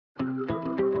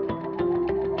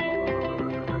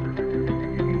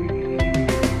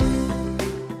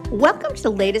Welcome to the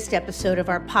latest episode of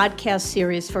our podcast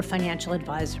series for financial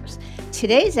advisors.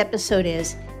 Today's episode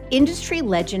is industry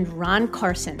legend Ron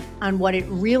Carson on what it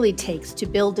really takes to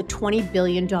build a $20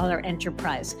 billion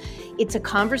enterprise. It's a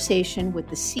conversation with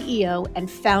the CEO and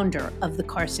founder of the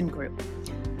Carson Group.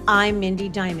 I'm Mindy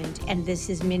Diamond, and this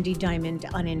is Mindy Diamond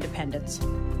on Independence.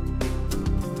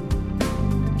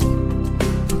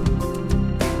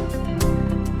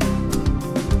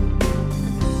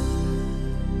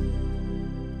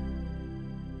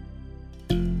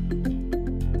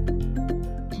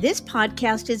 This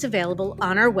podcast is available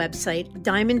on our website,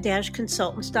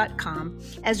 diamond-consultants.com,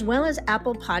 as well as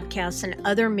Apple Podcasts and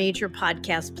other major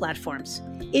podcast platforms.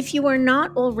 If you are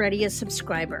not already a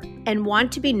subscriber and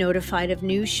want to be notified of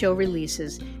new show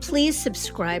releases, please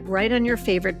subscribe right on your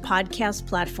favorite podcast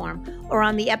platform or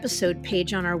on the episode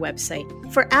page on our website.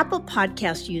 For Apple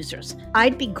Podcast users,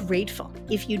 I'd be grateful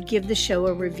if you'd give the show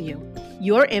a review.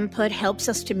 Your input helps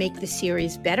us to make the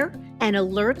series better and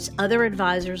alerts other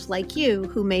advisors like you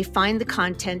who may find the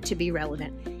content to be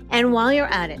relevant. And while you're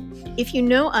at it, if you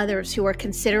know others who are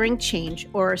considering change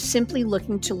or are simply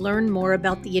looking to learn more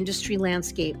about the industry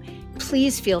landscape,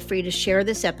 please feel free to share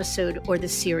this episode or the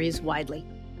series widely.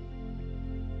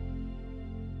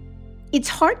 It's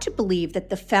hard to believe that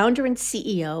the founder and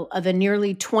CEO of a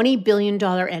nearly $20 billion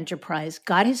enterprise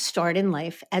got his start in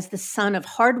life as the son of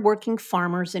hardworking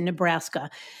farmers in Nebraska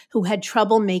who had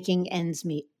trouble making ends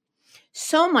meet.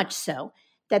 So much so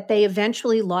that they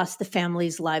eventually lost the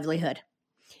family's livelihood.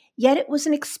 Yet it was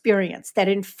an experience that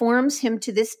informs him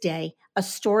to this day, a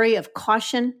story of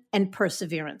caution and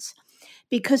perseverance.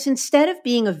 Because instead of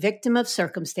being a victim of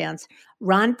circumstance,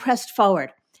 Ron pressed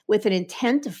forward with an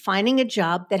intent of finding a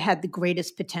job that had the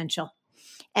greatest potential.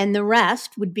 And the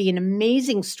rest would be an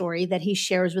amazing story that he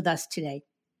shares with us today.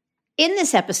 In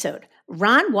this episode,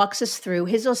 Ron walks us through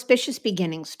his auspicious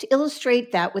beginnings to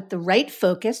illustrate that with the right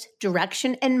focus,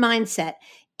 direction, and mindset,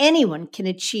 anyone can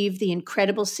achieve the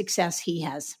incredible success he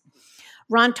has.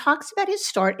 Ron talks about his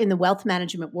start in the wealth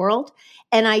management world,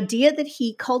 an idea that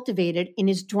he cultivated in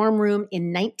his dorm room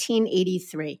in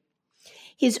 1983.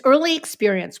 His early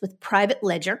experience with Private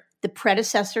Ledger, the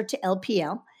predecessor to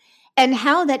LPL, and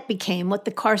how that became what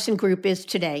the Carson Group is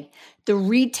today, the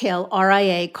retail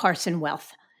RIA Carson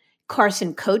Wealth.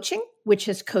 Carson Coaching, which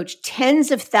has coached tens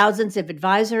of thousands of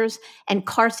advisors, and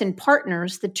Carson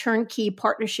Partners, the turnkey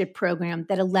partnership program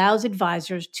that allows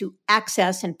advisors to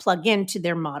access and plug into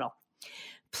their model.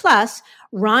 Plus,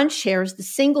 Ron shares the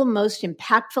single most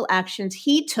impactful actions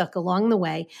he took along the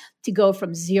way to go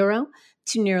from zero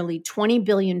to nearly $20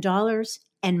 billion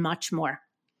and much more.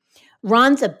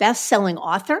 Ron's a best-selling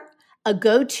author, a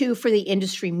go-to for the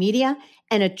industry media,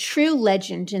 and a true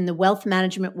legend in the wealth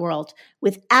management world,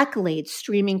 with accolades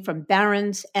streaming from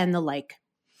Barron's and the like.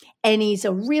 And he's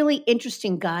a really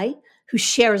interesting guy who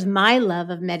shares my love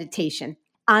of meditation.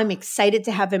 I'm excited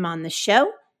to have him on the show,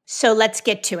 so let's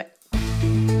get to it.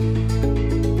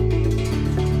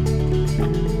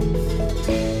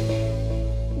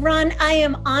 Ron, I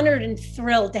am honored and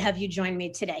thrilled to have you join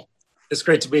me today. It's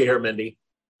great to be here, Mindy.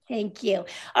 Thank you.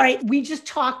 All right. We just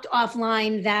talked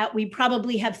offline that we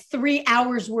probably have 3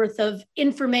 hours worth of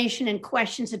information and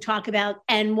questions to talk about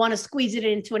and want to squeeze it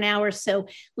into an hour. So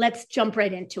let's jump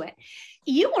right into it.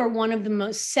 You are one of the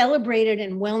most celebrated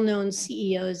and well-known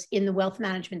CEOs in the wealth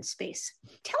management space.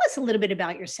 Tell us a little bit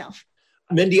about yourself.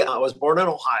 Mindy, I was born in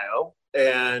Ohio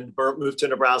and moved to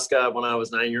Nebraska when I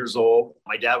was 9 years old.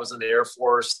 My dad was in the Air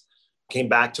Force, came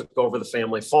back, took over the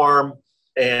family farm,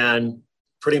 and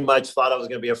pretty much thought I was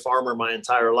going to be a farmer my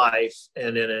entire life.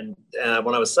 And then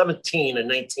when I was 17 in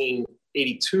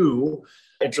 1982,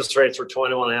 interest rates were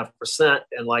 21.5%.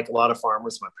 And like a lot of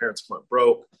farmers, my parents went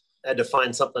broke. I had to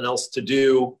find something else to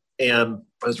do. And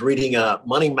I was reading a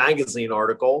Money Magazine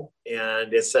article,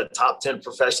 and it said top 10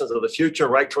 professions of the future.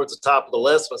 Right towards the top of the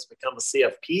list was become a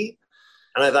CFP.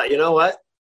 And I thought, you know what?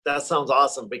 That sounds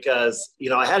awesome because,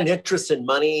 I had an interest in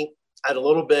money. I had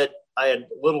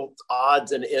little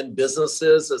odds in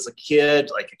businesses as a kid,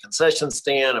 like a concession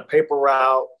stand, a paper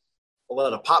route,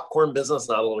 a popcorn business,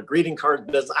 a little greeting card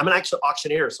business. I'm an actual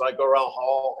auctioneer, so I go around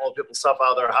haul all people's stuff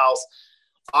out of their house,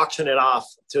 auction it off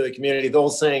to the community. The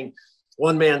old saying,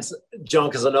 one man's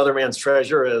junk is another man's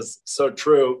treasure, is so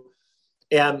true.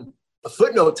 And a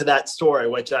footnote to that story,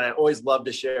 which I always love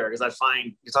to share, because I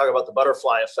find you talk about the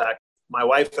butterfly effect. My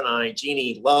wife and I,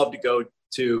 Jeannie, love to go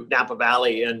to Napa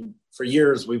Valley, and for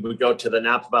years, we would go to the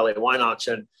Napa Valley wine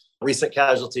auction. Recent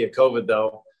casualty of COVID,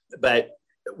 though. But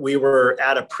we were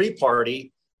at a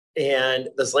pre-party, and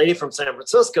this lady from San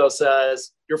Francisco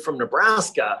says, "You're from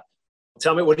Nebraska.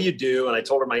 Tell me, what do you do?" And I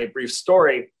told her my brief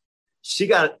story. she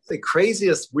got the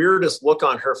craziest, weirdest look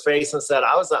on her face and said,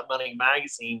 I was at Money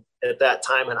Magazine at that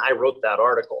time and I wrote that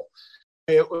article.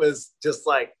 It was just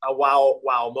like a wow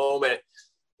moment.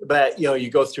 But, you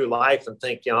go through life and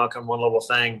think, how come one little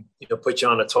thing, put you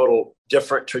on a total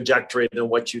different trajectory than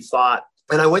what you thought.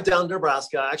 And I went down to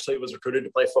Nebraska. I actually was recruited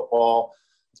to play football,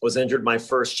 was injured my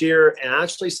first year, and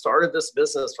actually started this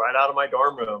business right out of my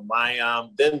dorm room. My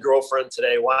then girlfriend,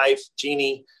 today wife,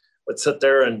 Jeannie, would sit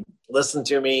there and listen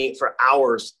to me for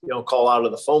hours, call out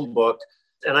of the phone book.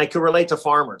 And I could relate to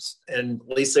farmers. And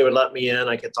at least they would let me in.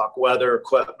 I could talk weather,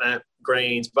 equipment,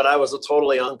 grains, but I was a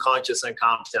totally unconscious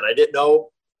incompetent. I didn't know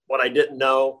what I didn't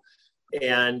know.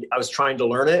 And I was trying to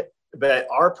learn it. But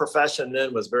our profession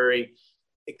then was very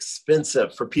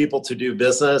expensive for people to do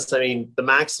business. I mean, the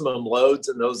maximum loads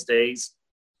in those days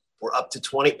were up to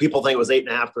 20. People think it was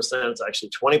 8.5%. It's actually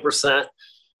 20%.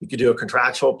 You could do a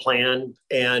contractual plan,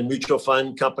 and mutual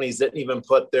fund companies didn't even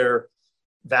put their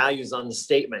values on the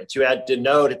statement. You had to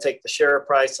know to take the share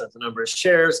price and the number of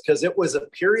shares, because it was a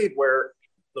period where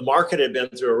the market had been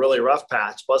through a really rough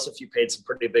patch. Plus, if you paid some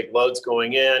pretty big loads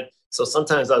going in. So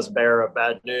sometimes I was bearer of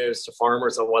bad news to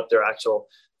farmers on what their actual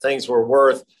things were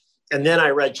worth. And then I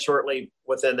read shortly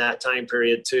within that time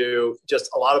period too, just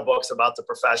a lot of books about the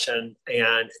profession.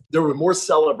 And there was more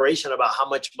celebration about how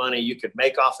much money you could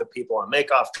make off of people and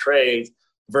make off trades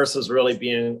versus really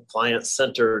being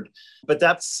client-centered. But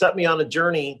that set me on a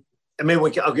journey. I mean,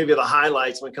 I'll give you the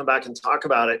highlights when we come back and talk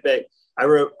about it. But I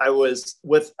was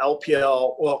with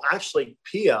LPL, well, actually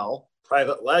PL,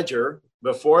 Private Ledger,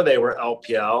 before they were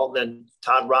LPL. Then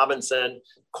Todd Robinson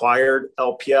acquired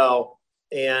LPL.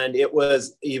 And it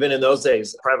was, even in those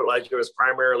days, Private Ledger was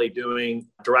primarily doing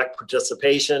direct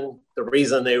participation. The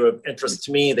reason they were of interest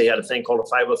to me, they had a thing called a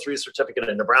 503 certificate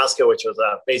in Nebraska, which was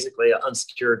basically an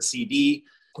unsecured CD.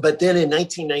 But then in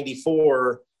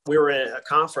 1994, we were at a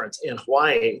conference in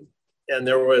Hawaii, and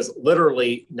there was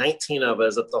literally 19 of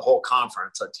us at the whole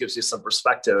conference. That gives you some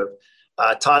perspective.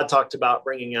 Todd talked about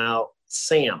bringing out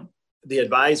SAM, the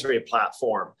advisory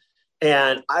platform.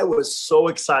 And I was so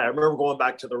excited. I remember going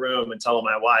back to the room and telling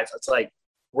my wife, it's like,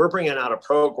 we're bringing out a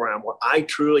program where I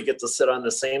truly get to sit on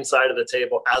the same side of the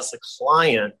table as the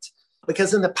client.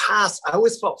 Because in the past, I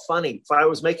always felt funny. If I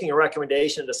was making a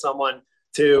recommendation to someone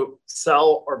to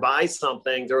sell or buy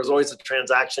something, there was always a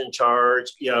transaction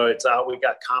charge. It's how we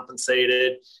got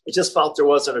compensated. It just felt there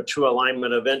wasn't a true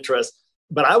alignment of interest.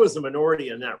 But I was the minority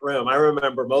in that room. I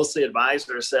remember most of the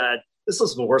advisors said, this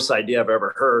is the worst idea I've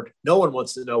ever heard. No one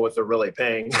wants to know what they're really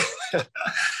paying.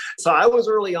 So I was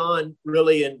early on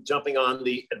really in jumping on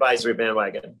the advisory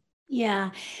bandwagon. Yeah.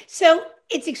 So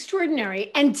it's extraordinary.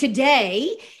 And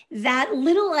today, that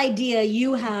little idea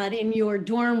you had in your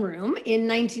dorm room in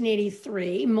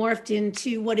 1983 morphed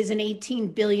into what is an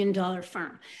 $18 billion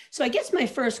firm. So I guess my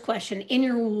first question, in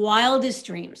your wildest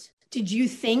dreams, did you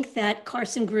think that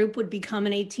Carson Group would become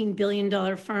an $18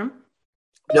 billion firm?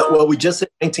 No, well, we just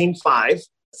hit 19.5.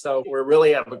 So we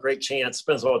really have a great chance.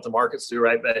 Depends on what the markets do,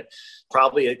 right? But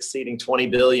probably exceeding 20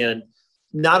 billion.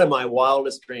 Not in my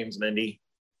wildest dreams, Mindy.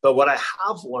 But what I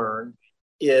have learned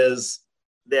is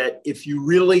that if you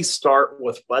really start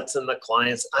with what's in the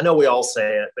clients, I know we all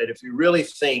say it, but if you really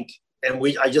think, and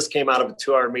I just came out of a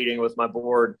 2-hour meeting with my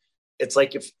board. It's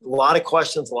like, if a lot of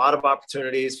questions, a lot of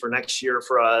opportunities for next year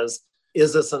for us.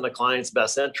 Is this in the client's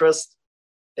best interest?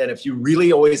 And if you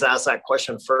really always ask that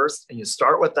question first and you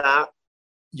start with that,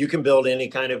 you can build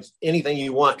anything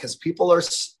you want, because people are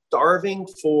starving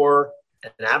for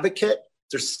an advocate.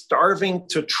 They're starving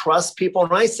to trust people.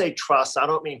 And when I say trust, I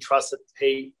don't mean trust that,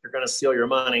 hey, you're going to steal your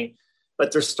money,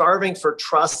 but they're starving for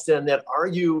trust in that, are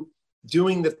you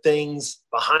doing the things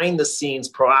behind the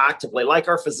scenes proactively? Like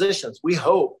our physicians, we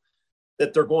hope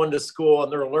that they're going to school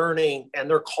and they're learning and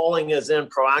they're calling us in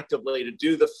proactively to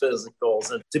do the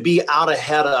physicals and to be out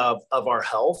ahead of our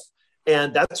health.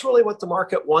 And that's really what the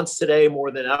market wants today more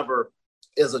than ever,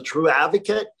 is a true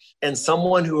advocate and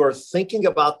someone who are thinking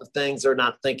about the things they're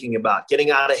not thinking about, getting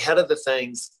out ahead of the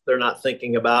things they're not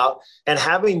thinking about, and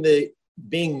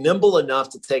being nimble enough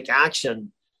to take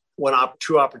action when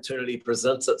true opportunity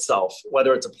presents itself,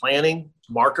 whether it's a planning,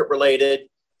 market related,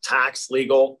 tax,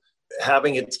 legal.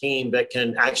 Having a team that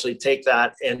can actually take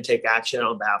that and take action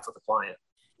on behalf of the client.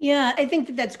 Yeah, I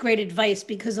think that's great advice,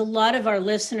 because a lot of our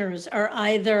listeners are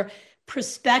either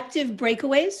prospective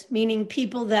breakaways, meaning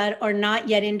people that are not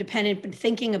yet independent but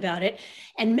thinking about it.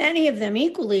 And many of them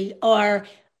equally are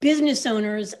business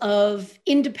owners of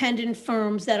independent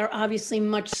firms that are obviously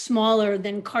much smaller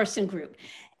than Carson Group.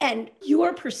 And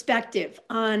your perspective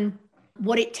on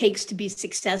what it takes to be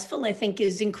successful, I think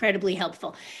is incredibly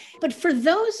helpful. But for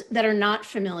those that are not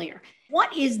familiar,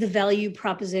 what is the value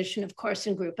proposition of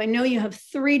Carson Group? I know you have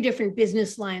 3 different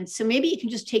business lines, so maybe you can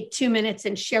just take 2 minutes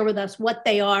and share with us what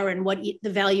they are and what the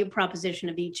value proposition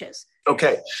of each is.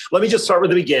 Okay, let me just start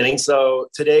with the beginning. So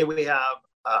today we have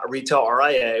a retail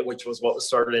RIA, which was what was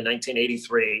started in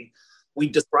 1983. We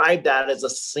describe that as a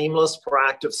seamless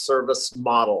proactive service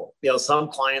model. Some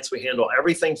clients we handle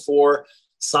everything for,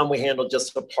 some we handle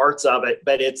just the parts of it,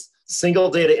 but it's single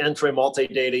data entry,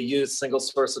 multi-data use, single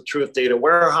source of truth data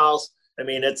warehouse.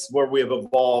 It's where we have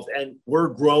evolved, and we're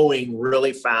growing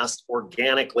really fast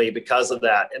organically because of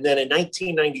that. And then in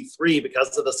 1993,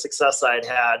 because of the success I'd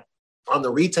had on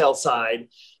the retail side,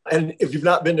 and if you've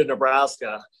not been to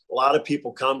Nebraska, a lot of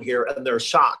people come here and they're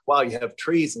shocked. Wow, you have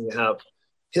trees and you have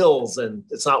hills, and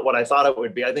it's not what I thought it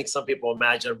would be. I think some people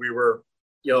imagined we were,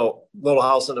 little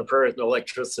house on the prairie with no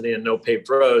electricity and no paved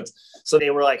roads. So they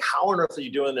were like, how on earth are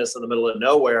you doing this in the middle of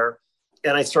nowhere?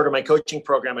 And I started my coaching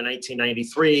program in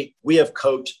 1993. We have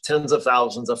coached tens of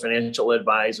thousands of financial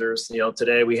advisors.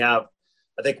 Today we have,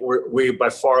 I think we're by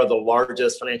far the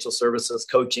largest financial services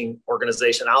coaching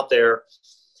organization out there.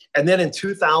 And then in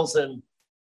 2000,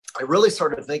 I really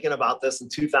started thinking about this in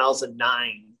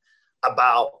 2009,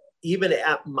 about even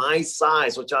at my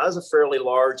size, which I was a fairly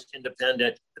large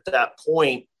independent at that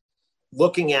point,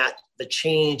 looking at the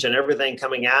change and everything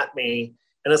coming at me.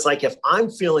 And it's like, if I'm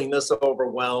feeling this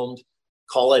overwhelmed,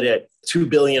 call it a $2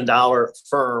 billion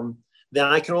firm, then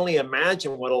I can only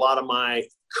imagine what a lot of my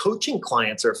coaching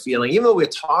clients are feeling. Even though we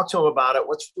talk to them about it,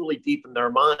 what's really deep in their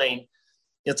mind,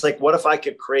 it's like, what if I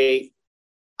could create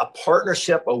a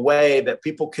partnership, a way that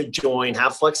people could join,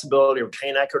 have flexibility,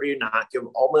 retain equity or not, give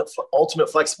ultimate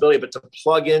flexibility, but to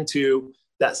plug into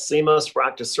that seamless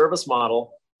practice service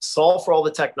model, solve for all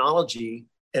the technology,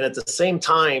 and at the same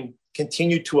time,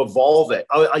 continue to evolve it.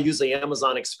 I use the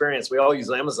Amazon experience. We all use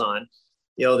Amazon.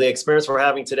 The experience we're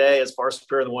having today is far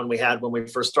superior to the one we had when we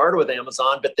first started with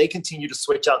Amazon, but they continue to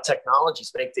switch out technologies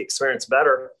to make the experience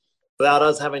better without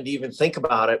us having to even think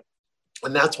about it.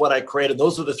 And that's what I created.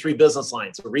 Those are the 3 business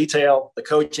lines: the retail, the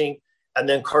coaching, and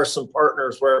then Carson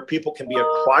Partners, where people can be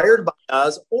acquired by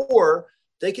us, or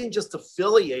they can just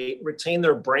affiliate, retain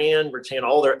their brand, retain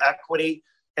all their equity,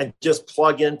 and just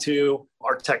plug into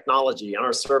our technology and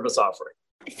our service offering.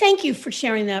 Thank you for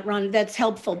sharing that, Ron. That's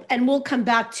helpful. And we'll come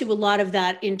back to a lot of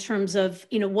that in terms of,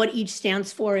 what each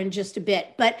stands for in just a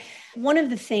bit. But one of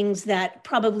the things that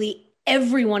probably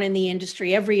everyone in the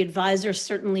industry, every advisor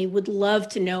certainly would love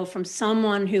to know from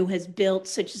someone who has built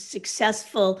such a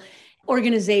successful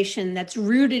organization that's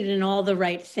rooted in all the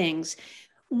right things.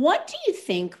 What do you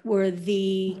think were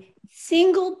the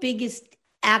single biggest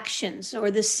actions or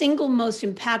the single most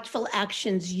impactful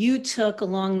actions you took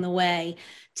along the way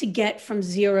to get from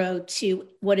 0 to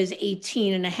what is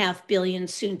 18.5 billion,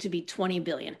 soon to be 20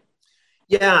 billion?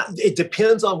 Yeah, it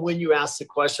depends on when you ask the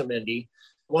question, Mindy.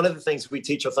 One of the things we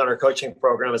teach within our coaching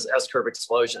program is S-curve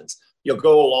explosions. You'll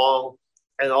go along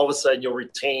and all of a sudden you'll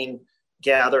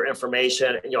gather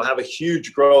information, and you'll have a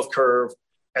huge growth curve,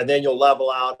 and then you'll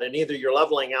level out, and either you're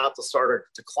leveling out to start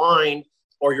a decline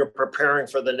or you're preparing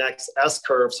for the next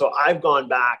S-curve. So I've gone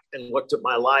back and looked at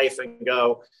my life and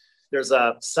go, there's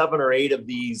 7 or 8 of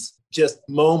these just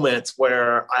moments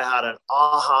where I had an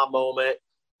aha moment.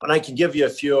 And I can give you a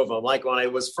few of them. Like when I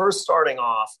was first starting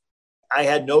off, I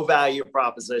had no value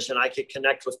proposition. I could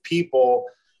connect with people.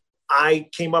 I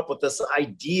came up with this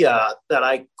idea that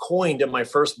I coined in my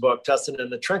first book, Tested in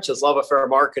the Trenches, Love Affair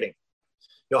Marketing.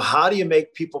 How do you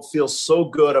make people feel so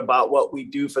good about what we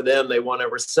do for them, they want to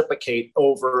reciprocate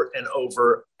over and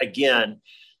over again?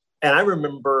 And I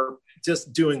remember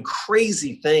just doing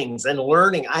crazy things and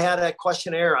learning. I had a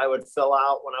questionnaire I would fill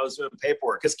out when I was doing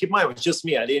paperwork, because keep in mind, it was just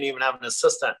me. I didn't even have an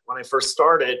assistant when I first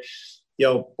started.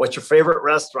 What's your favorite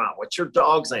restaurant? What's your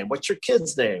dog's name? What's your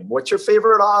kid's name? What's your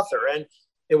favorite author? And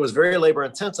it was very labor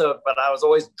intensive, but I was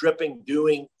always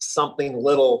doing something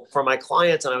little for my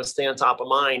clients, and I was staying on top of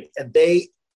mind. And they,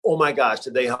 oh my gosh,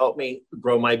 did they help me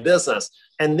grow my business?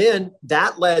 And then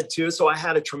that led to, so I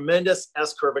had a tremendous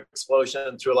S-curve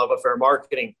explosion through Love Affair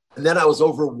Marketing. And then I was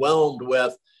overwhelmed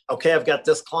with, okay, I've got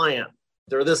this client.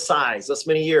 They're this size, this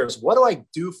many years. What do I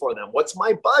do for them? What's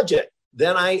my budget?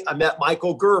 Then I met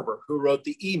Michael Gerber, who wrote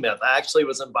the E-Myth. I actually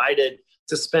was invited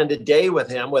to spend a day with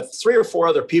him with 3 or 4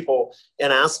 other people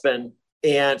in Aspen,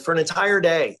 and for an entire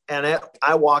day. And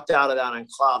I walked out of that on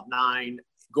cloud 9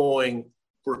 going,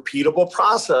 repeatable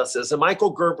processes. And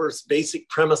Michael Gerber's basic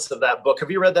premise of that book,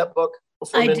 have you read that book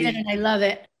before, Mindy? I did, and I love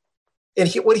it. And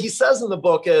what he says in the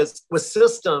book is, with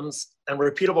systems and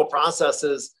repeatable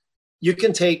processes, you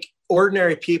can take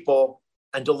ordinary people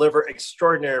and deliver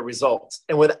extraordinary results.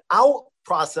 And without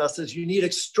processes, you need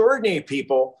extraordinary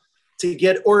people to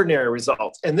get ordinary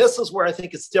results. And this is where I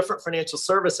think it's different financial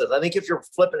services. I think if you're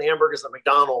flipping hamburgers at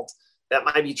McDonald's, that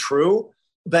might be true.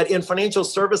 But in financial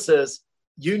services,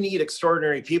 you need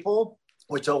extraordinary people,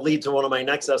 which will lead to one of my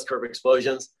next S-curve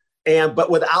explosions. But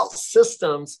without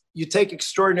systems, you take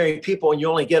extraordinary people and you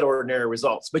only get ordinary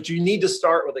results. But you need to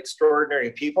start with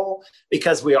extraordinary people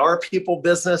because we are a people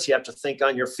business. You have to think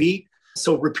on your feet.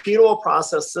 So repeatable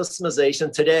process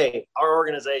systemization today, our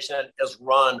organization is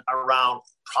run around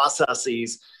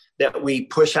processes that we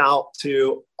push out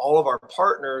to all of our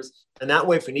partners. And that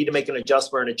way, if we need to make an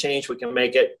adjustment and a change, we can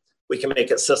make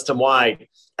it system wide.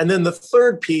 And then the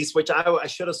third piece, which I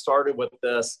should have started with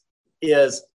this,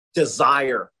 is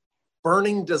desire.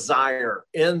 Burning desire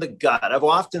in the gut. I've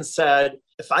often said,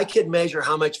 if I could measure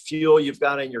how much fuel you've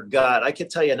got in your gut, I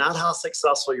could tell you not how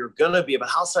successful you're going to be, but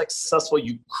how successful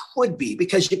you could be,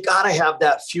 because you got to have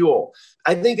that fuel.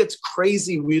 I think it's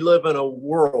crazy. We live in a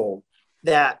world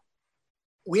that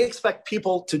we expect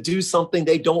people to do something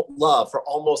they don't love for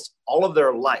almost all of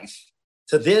their life,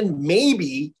 to then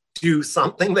maybe do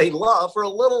something they love for a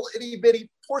little itty bitty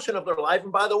portion of their life.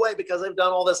 And by the way, because they've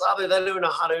done all this other, they don't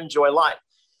know how to enjoy life.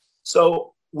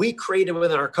 So we created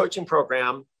within our coaching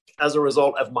program, as a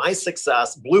result of my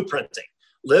success, blueprinting.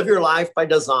 Live your life by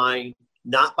design,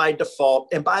 not by default.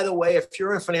 And by the way, if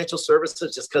you're in financial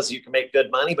services just because you can make good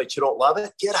money, but you don't love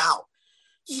it, get out.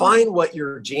 Find what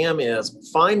your jam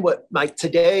is. Find what,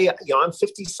 today, I'm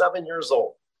 57 years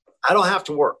old. I don't have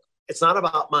to work. It's not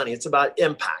about money. It's about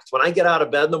impact. When I get out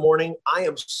of bed in the morning, I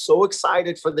am so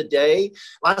excited for the day.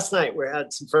 Last night, we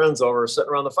had some friends over sitting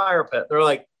around the fire pit. They're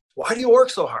like, why do you work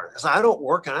so hard? I said, I don't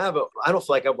work, and I don't feel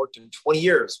like I've worked in 20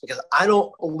 years because I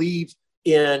don't believe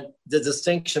in the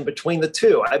distinction between the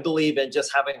two. I believe in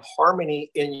just having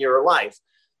harmony in your life.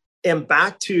 And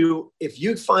back to, if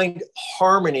you find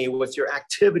harmony with your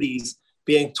activities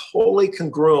being totally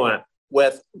congruent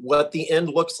with what the end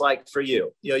looks like for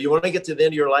you. You want to get to the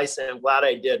end of your life saying, I'm glad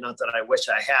I did, not that I wish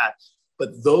I had.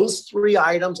 But those three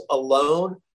items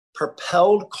alone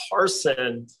propelled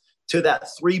Carson to that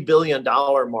 $3 billion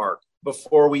mark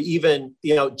before we even,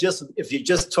 if you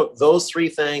just took those three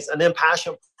things, and then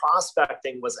passion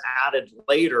prospecting was added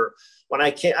later. When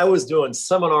I was doing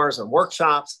seminars and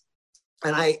workshops,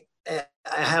 and I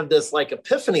have this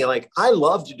epiphany, I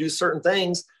love to do certain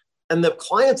things. And the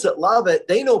clients that love it,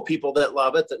 they know people that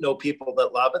love it, that know people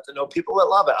that love it, that know people that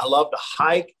love it. I love to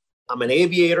hike. I'm an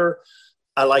aviator.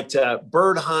 I like to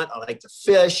bird hunt. I like to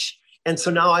fish. And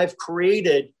so now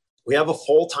we have a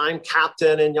full-time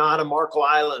captain in Yacht and Marco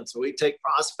Island. So we take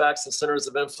prospects and centers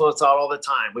of influence out all the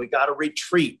time. We've got a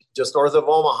retreat just north of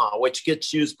Omaha, which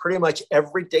gets used pretty much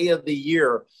every day of the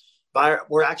year.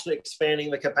 We're actually expanding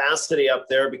the capacity up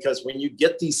there because when you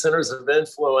get these centers of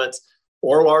influence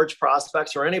or large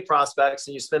prospects or any prospects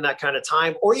and you spend that kind of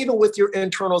time, or even with your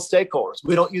internal stakeholders,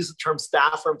 we don't use the term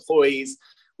staff or employees.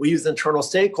 We use internal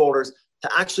stakeholders to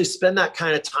actually spend that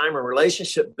kind of time in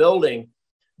relationship building.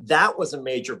 That was a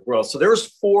major growth. So there's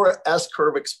 4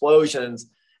 S-curve explosions.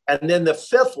 And then the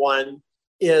fifth one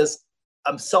is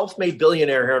I'm self-made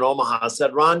billionaire here in Omaha. I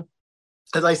said, Ron,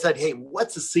 as I said, hey,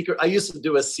 what's the secret? I used to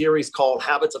do a series called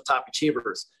Habits of Top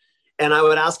Achievers. And I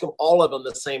would ask them, all of them,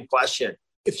 the same question.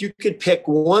 If you could pick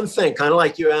one thing, kind of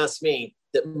like you asked me,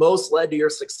 that most led to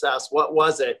your success, what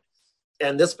was it?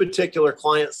 And this particular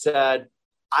client said,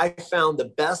 I found the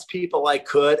best people I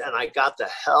could, and I got the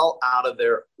hell out of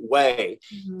their way.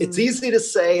 Mm-hmm. It's easy to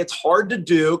say, it's hard to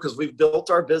do because we've built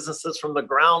our businesses from the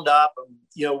ground up. And,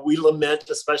 we lament,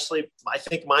 especially I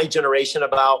think my generation,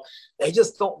 about they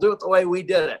just don't do it the way we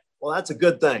did it. Well, that's a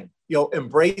good thing.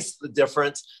 Embrace the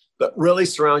difference, but really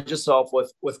surround yourself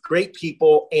with great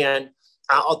people. And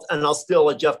I'll steal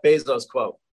a Jeff Bezos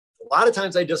quote. A lot of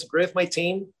times I disagree with my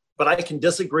team, but I can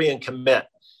disagree and commit.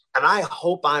 And I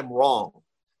hope I'm wrong,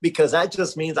 because that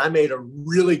just means I made a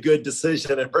really good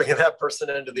decision in bringing that person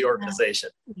into the organization.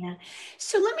 Yeah.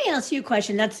 So let me ask you a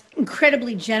question. That's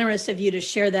incredibly generous of you to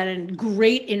share that, and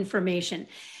great information.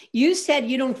 You said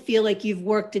you don't feel like you've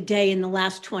worked a day in the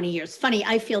last 20 years. Funny,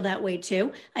 I feel that way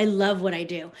too. I love what I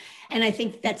do. And I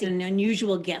think that's an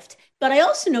unusual gift. But I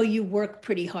also know you work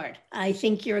pretty hard. I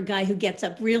think you're a guy who gets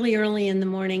up really early in the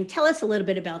morning. Tell us a little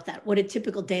bit about that, what a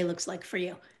typical day looks like for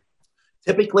you.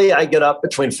 Typically, I get up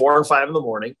between 4 and 5 in the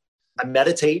morning. I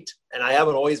meditate, and I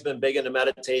haven't always been big into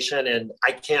meditation. And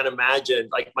I can't imagine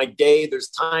my day. There's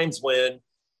times when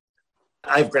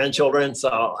I have grandchildren.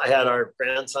 So I had our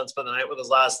grandson spend the night with us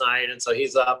last night. And so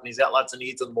he's up and he's got lots of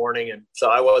needs in the morning. And so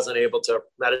I wasn't able to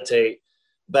meditate,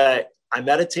 but I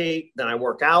meditate, then I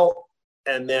work out.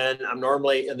 And then I'm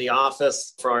normally in the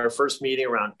office for our first meeting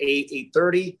around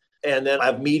 8:30. And then I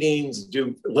have meetings,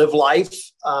 live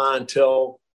life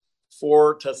until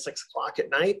 4 to 6 o'clock at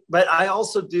night. But I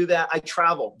also do that. I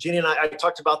travel. Jeannie and I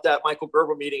talked about that Michael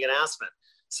Gerber meeting in Aspen.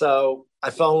 So I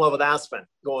fell in love with Aspen,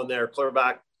 going there clear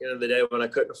back in the day when I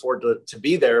couldn't afford to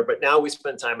be there. But now we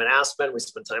spend time in Aspen. We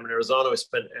spend time in Arizona. We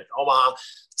spend in Omaha.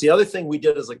 It's the other thing we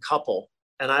did as a couple.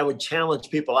 And I would challenge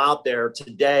people out there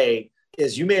today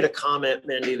is you made a comment,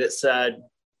 Mindy, that said,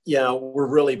 we're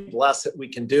really blessed that we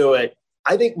can do it.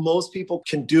 I think most people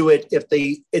can do it if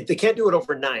they can't do it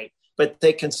overnight, but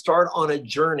they can start on a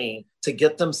journey to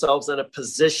get themselves in a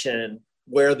position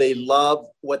where they love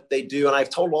what they do. And I've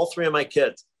told all 3 of my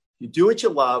kids, you do what you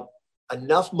love,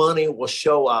 enough money will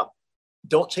show up.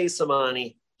 Don't chase the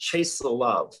money, chase the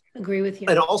love. Agree with you.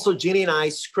 And also, Jeannie and I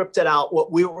scripted out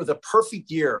what we were the perfect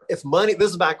year. If money, this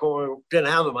is back when we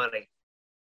didn't have the money,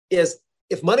 is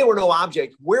if money were no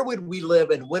object, where would we live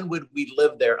and when would we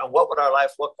live there and what would our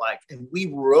life look like? And we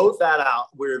wrote that out.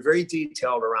 We were very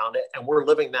detailed around it and we're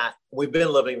living that. We've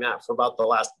been living that for about the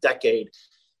last decade,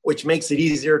 which makes it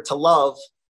easier to love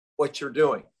what you're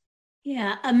doing.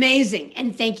 Yeah, amazing.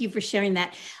 And thank you for sharing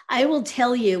that. I will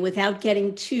tell you, without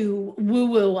getting too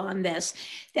woo-woo on this,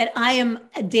 that I am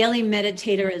a daily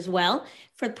meditator as well.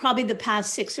 For probably the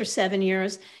past 6 or 7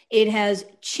 years, it has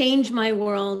changed my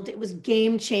world. It was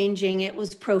game-changing. It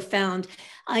was profound.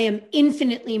 I am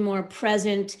infinitely more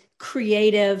present,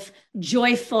 creative,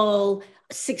 joyful,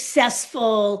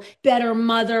 successful, better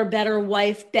mother, better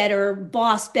wife, better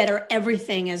boss, better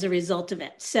everything as a result of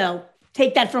it. So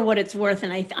take that for what it's worth.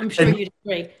 And I'm sure you'd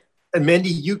agree. And Mindy,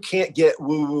 you can't get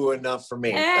woo-woo enough for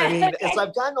me. I mean, as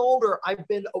I've gotten older, I've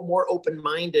been more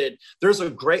open-minded. There's a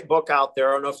great book out there.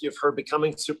 I don't know if you've heard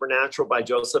Becoming Supernatural by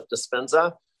Joseph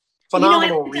Dispenza.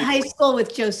 Phenomenal. I went to high school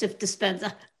with Joseph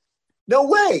Dispenza. No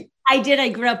way. I did. I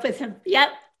grew up with him. Yep.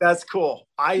 That's cool.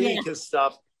 I think his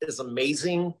stuff is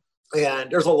amazing.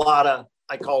 And there's a lot of,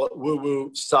 I call it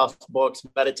woo-woo stuff, books,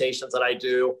 meditations that I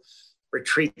do,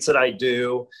 retreats that I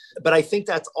do. But I think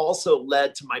that's also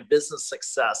led to my business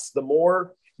success. The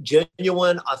more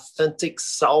genuine, authentic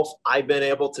self I've been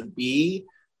able to be,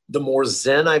 the more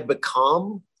zen I've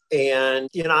become. And,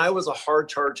 I was a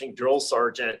hard-charging drill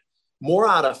sergeant, more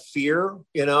out of fear,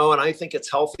 and I think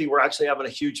it's healthy. We're actually having a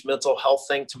huge mental health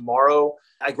thing tomorrow.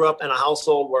 I grew up in a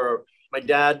household where my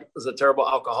dad was a terrible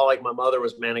alcoholic. My mother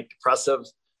was manic depressive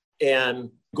and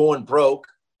going broke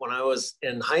when I was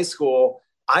in high school.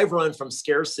 I've run from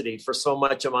scarcity for so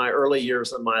much of my early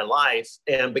years of my life.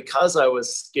 And because I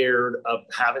was scared of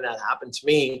having that happen to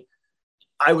me,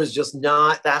 I was just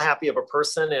not that happy of a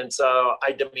person. And so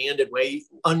I demanded way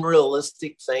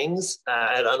unrealistic things,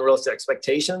 had unrealistic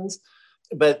expectations.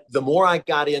 But the more I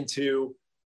got into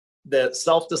the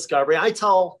self-discovery, I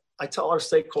tell our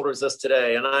stakeholders this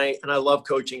today, and I love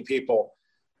coaching people.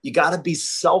 You got to be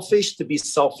selfish to be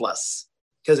selfless.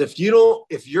 Because if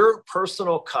your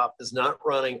personal cup is not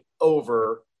running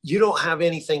over, you don't have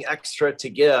anything extra to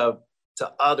give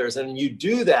to others. And you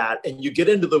do that and you get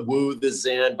into the woo, the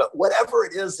zen, but whatever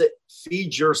it is that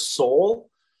feeds your soul,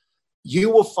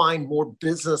 you will find more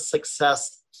business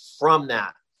success from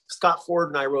that. Scott Ford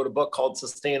and I wrote a book called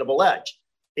Sustainable Edge.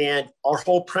 And our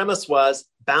whole premise was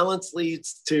balance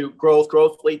leads to growth,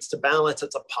 growth leads to balance.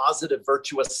 It's a positive,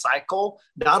 virtuous cycle.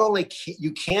 Not only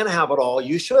you can have it all,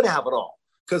 you should have it all.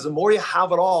 Because the more you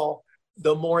have it all,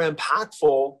 the more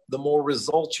impactful, the more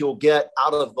results you'll get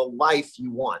out of the life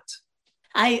you want.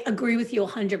 I agree with you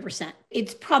 100%.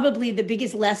 It's probably the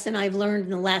biggest lesson I've learned in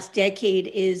the last decade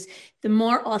is the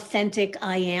more authentic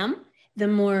I am, the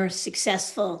more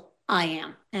successful I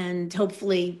am. And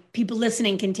hopefully people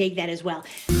listening can take that as well.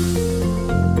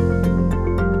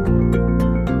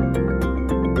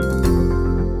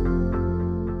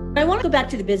 I want to go back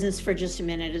to the business for just a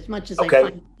minute, as much as I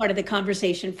find part of the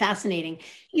conversation fascinating.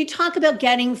 You talk about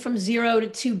getting from 0 to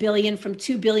 2 billion, from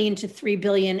 2 billion to 3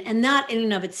 billion, and that in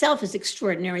and of itself is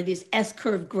extraordinary, this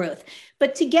S-curve growth.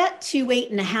 But to get to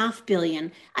 8.5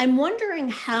 billion, I'm wondering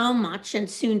how much, and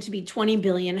soon to be 20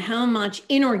 billion, how much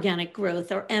inorganic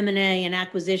growth or M&A and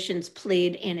acquisitions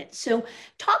played in it. So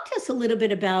talk to us a little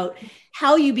bit about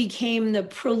how you became the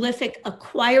prolific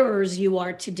acquirers you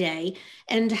are today,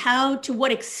 and how, to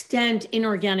what extent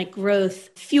inorganic growth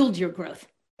fueled your growth.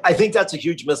 I think that's a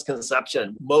huge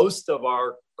misconception. Most of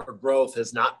our growth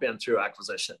has not been through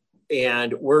acquisition.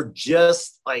 And we're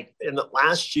just like in the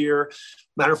last year,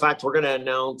 matter of fact, we're going to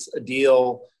announce a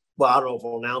deal. Well, I don't know if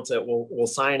we'll announce it. We'll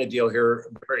sign a deal here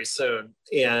very soon.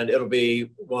 And it'll be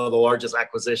one of the largest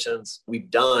acquisitions we've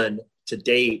done to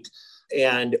date.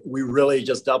 And we really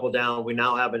just doubled down. We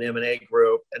now have an M&A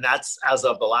group And that's as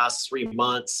of the last 3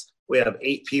 months. We have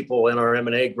 8 people in our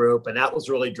M&A group. And that was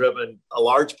really driven a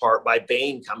large part by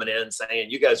Bain coming in saying,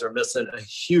 you guys are missing a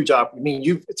huge opportunity. I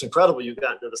mean, it's incredible you've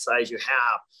gotten to the size you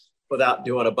have without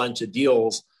doing a bunch of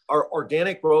deals. Our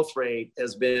organic growth rate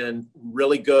has been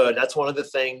really good. That's one of the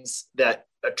things that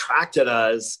attracted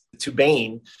us to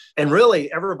Bain. And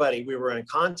really, everybody we were in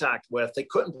contact with, they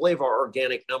couldn't believe our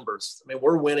organic numbers. I mean,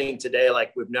 we're winning today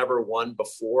like we've never won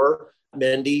before,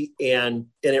 Mindy. And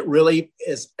it really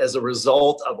is as a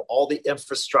result of all the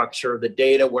infrastructure, the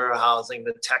data warehousing,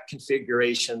 the tech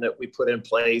configuration that we put in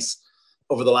place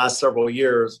over the last several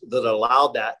years that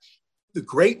allowed that. The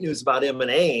great news about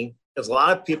M&A is a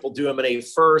lot of people do M&A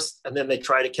first, and then they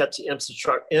try to catch the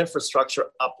infrastructure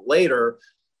up later.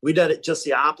 We did it just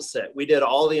the opposite. We did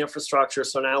all the infrastructure.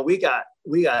 So now we got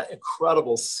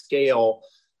incredible scale.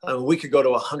 We could go to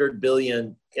 100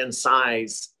 billion in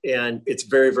size, and it's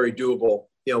very, very doable,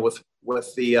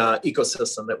 with the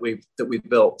ecosystem that we've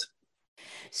built.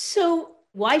 So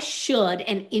why should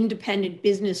an independent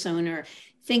business owner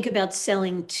think about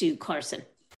selling to Carson?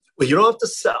 Well, you don't have to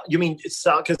sell. You mean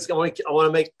sell? Because I want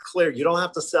to make clear, you don't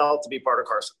have to sell to be part of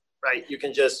Carson, right? You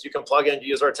can plug in,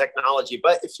 use our technology.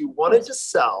 But if you wanted to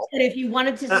sell,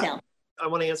 I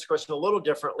want to answer the question a little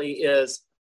differently. Is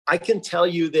I can tell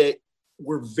you that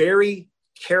we're very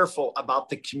careful about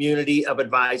the community of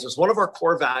advisors. One of our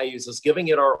core values is giving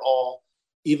it our all,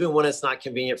 even when it's not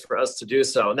convenient for us to do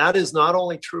so. And that is not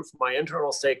only true for my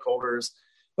internal stakeholders,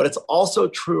 but it's also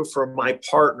true for my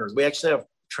partners. We actually have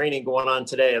training going on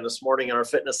today. And this morning in our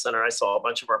fitness center, I saw a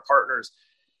bunch of our partners,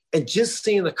 and just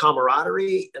seeing the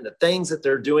camaraderie and the things that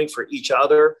they're doing for each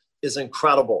other is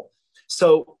incredible.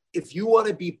 So if you want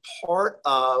to be part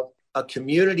of a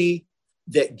community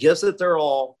that gives it their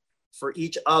all for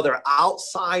each other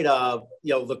outside of,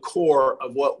 the core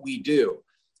of what we do,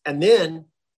 and then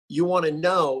you want to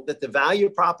know that the value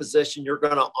proposition you're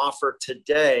going to offer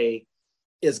today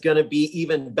is going to be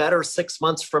even better 6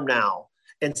 months from now.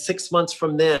 And 6 months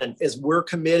from then, is we're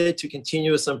committed to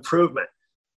continuous improvement.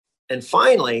 And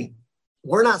finally,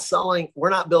 we're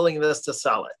not building this to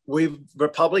sell it. We've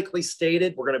publicly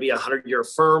stated we're going to be a 100-year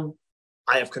firm.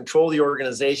 I have control of the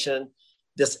organization.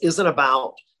 This isn't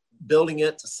about building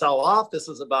it to sell off. This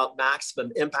is about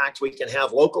maximum impact we can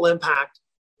have: local impact,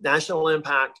 national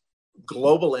impact,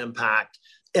 global impact.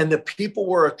 And the people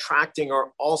we're attracting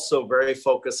are also very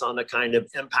focused on the kind of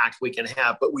impact we can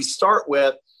have. But we start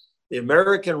with the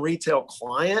American retail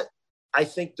client, I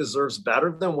think, deserves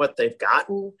better than what they've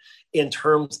gotten in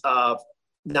terms of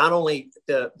not only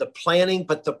the planning,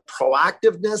 but the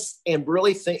proactiveness, and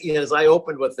really as I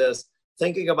opened with this,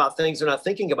 thinking about things they're not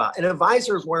thinking about. And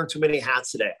advisors wearing too many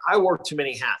hats today. I wore too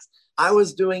many hats. I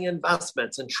was doing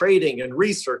investments and trading and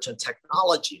research and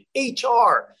technology,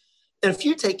 HR. And if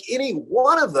you take any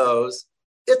one of those,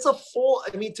 it's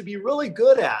to be really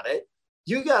good at it,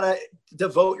 you got to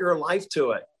devote your life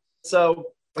to it. So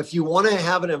if you want to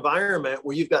have an environment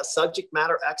where you've got subject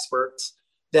matter experts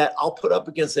that I'll put up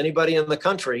against anybody in the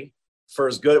country for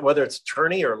as good, whether it's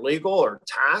attorney or legal or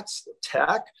tax,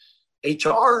 tech,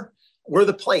 HR, we're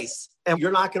the place. And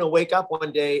you're not going to wake up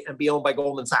one day and be owned by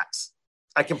Goldman Sachs.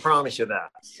 I can promise you that.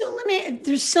 So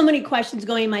there's so many questions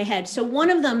going in my head. So one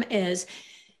of them is,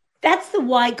 that's the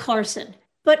why Carson.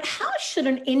 But how should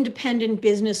an independent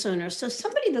business owner, so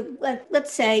somebody that,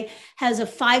 let's say, has a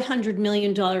 $500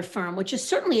 million firm, which is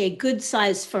certainly a good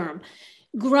sized firm,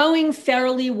 growing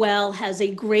fairly well, has a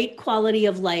great quality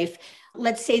of life.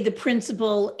 Let's say the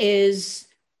principal is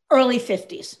early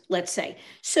 50s, let's say.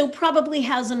 So probably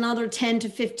has another 10 to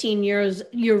 15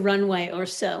 year runway or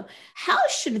so. How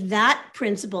should that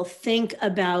principal think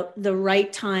about the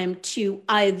right time to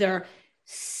either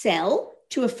sell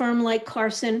to a firm like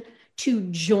Carson, to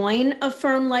join a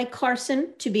firm like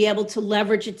Carson, to be able to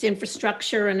leverage its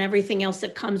infrastructure and everything else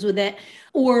that comes with it,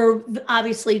 or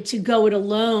obviously to go it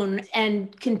alone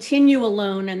and continue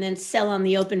alone and then sell on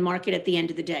the open market at the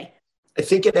end of the day? I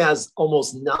think it has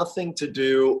almost nothing to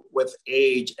do with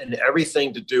age and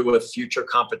everything to do with future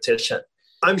competition.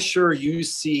 I'm sure you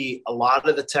see a lot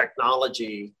of the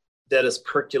technology that is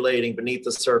percolating beneath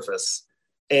the surface.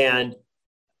 And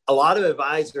a lot of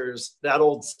advisors, that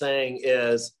old saying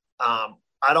is,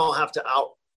 I don't have to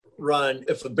outrun,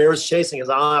 if the bear's chasing us,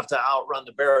 I don't have to outrun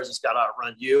the bear, I just got to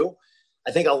outrun you.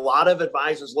 I think a lot of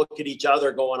advisors look at each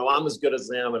other going, oh, I'm as good as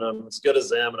them, and I'm as good as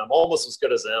them, and I'm almost as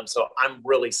good as them, so I'm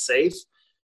really safe.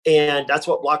 And that's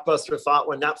what Blockbuster thought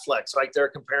when Netflix, right? They're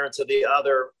comparing to the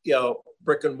other,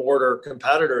 brick and mortar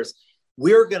competitors.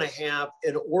 We're going to have,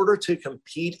 in order to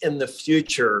compete in the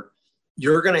future,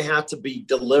 you're going to have to be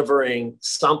delivering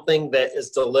something that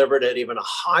is delivered at even a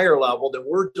higher level than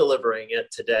we're delivering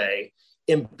it today,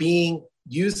 in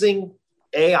using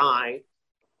AI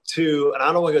to, and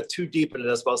I don't want to go too deep into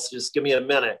this, but just give me a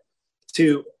minute.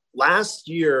 Last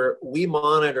year, we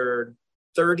monitored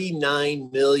 39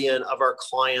 million of our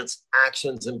clients'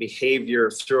 actions and behavior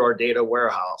through our data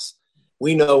warehouse.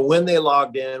 We know when they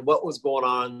logged in, what was going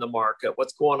on in the market,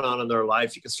 what's going on in their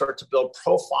life. You can start to build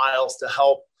profiles to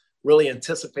help really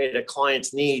anticipate a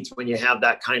client's needs when you have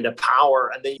that kind of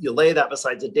power. And then you lay that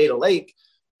beside the data lake.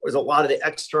 There's a lot of the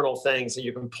external things, and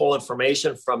you can pull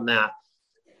information from that.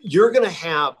 You're going to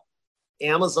have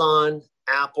Amazon,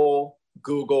 Apple,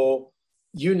 Google,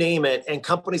 you name it, and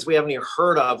companies we haven't even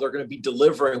heard of, they're going to be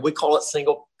delivering, we call it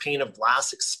single pane of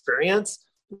glass experience,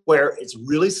 where it's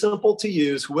really simple to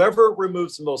use. Whoever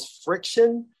removes the most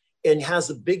friction and has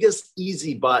the biggest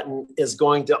easy button is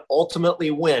going to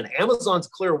ultimately win. Amazon's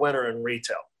clear winner in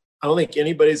retail. I don't think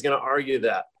anybody's going to argue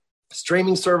that.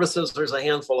 Streaming services, there's a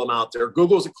handful of them out there.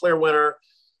 Google's a clear winner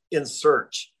in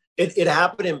search. It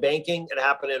happened in banking. It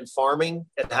happened in farming.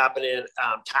 It happened in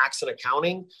tax and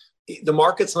accounting. The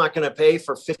market's not going to pay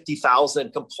for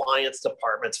 50,000 compliance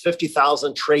departments,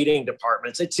 50,000 trading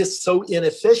departments. It's just so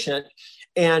inefficient.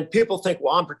 And people think,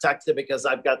 well, I'm protected because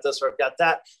I've got this or I've got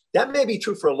that. That may be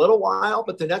true for a little while,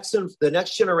 but the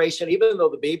next generation, even though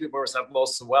the baby boomers have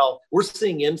most of the wealth, we're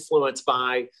seeing influence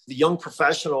by the young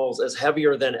professionals as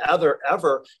heavier than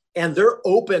ever. And they're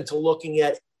open to looking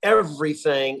at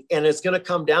everything. And it's going to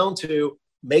come down to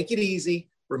make it easy,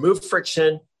 remove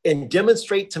friction, and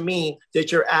demonstrate to me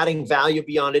that you're adding value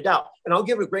beyond a doubt. And I'll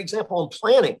give a great example in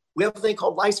planning. We have a thing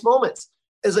called Life's Moments.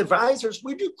 As advisors,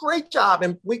 we do a great job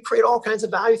and we create all kinds of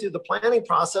value through the planning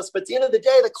process. But at the end of the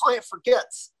day, the client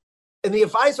forgets and the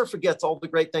advisor forgets all the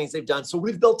great things they've done. So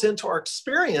we've built into our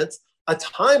experience a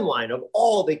timeline of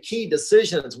all the key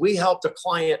decisions we helped a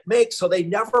client make so they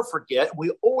never forget.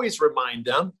 We always remind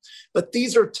them. But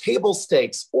these are table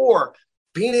stakes, or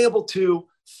being able to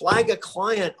flag a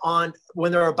client on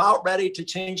when they're about ready to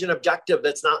change an objective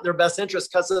that's not in their best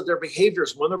interest because of their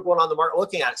behaviors when they're going on the market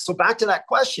looking at it. So back to that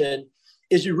question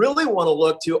is, you really want to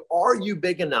look to, are you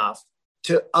big enough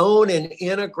to own and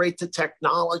integrate the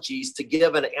technologies to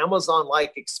give an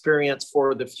Amazon-like experience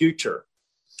for the future?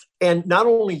 And not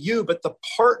only you, but the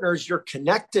partners you're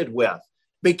connected with,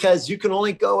 because you can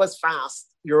only go as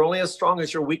fast. You're only as strong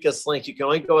as your weakest link. You can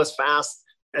only go as fast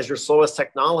as your slowest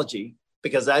technology,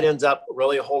 because that ends up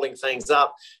really holding things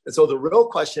up. And so the real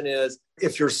question is,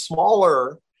 if you're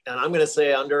smaller, and I'm going to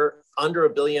say under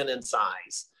 $1 billion in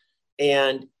size,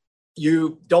 and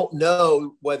you don't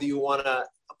know whether you want to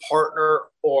partner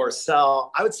or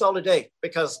sell, I would sell today,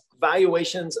 because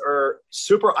valuations are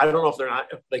super. I don't know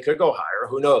if they could go higher.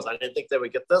 Who knows? I didn't think they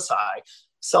would get this high.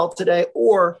 Sell today,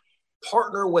 or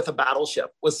partner with a battleship,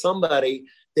 with somebody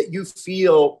that you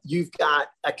feel you've got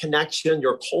a connection,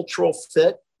 your cultural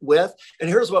fit with. And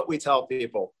here's what we tell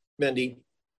people, Mindy,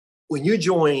 when you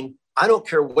join, I don't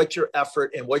care what your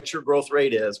effort and what your growth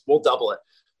rate is, we'll double it.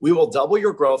 We will double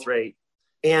your growth rate.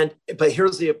 But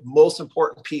here's the most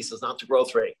important piece, is not the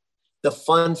growth rate, the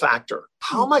fun factor.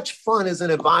 How much fun as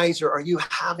an advisor are you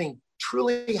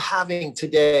truly having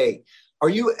today? Are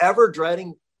you ever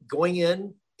dreading going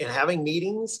in and having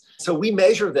meetings? So we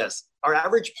measure this. Our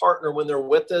average partner, when they're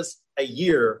with us a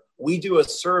year, we do a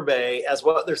survey as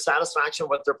what their satisfaction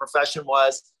with their profession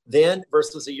was then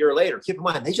versus a year later. Keep in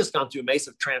mind, they just gone through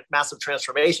a massive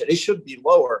transformation. It should be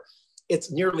lower.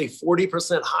 It's nearly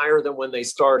 40% higher than when they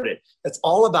started. It's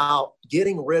all about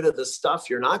getting rid of the stuff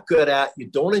you're not good at, you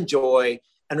don't enjoy,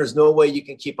 and there's no way you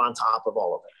can keep on top of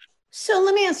all of it. So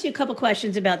let me ask you a couple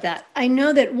questions about that. I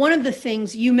know that one of the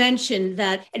things you mentioned,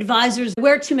 that advisors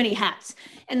wear too many hats.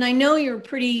 And I know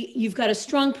you've got a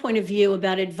strong point of view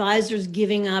about advisors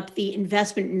giving up the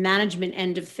investment management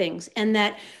end of things. And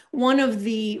that one of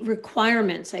the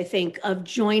requirements, I think, of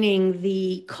joining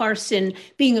the Carson,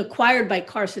 being acquired by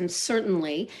Carson,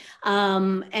 certainly,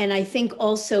 and I think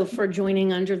also for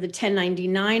joining under the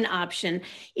 1099 option,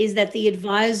 is that the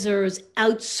advisors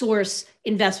outsource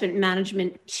investment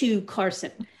management to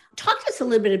Carson. Talk to us a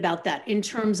little bit about that in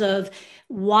terms of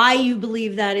why you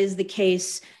believe that is the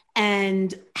case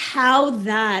and how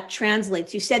that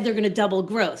translates. You said they're going to double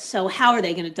growth. So how are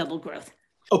they going to double growth?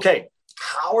 Okay.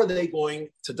 How are they going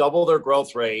to double their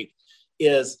growth rate?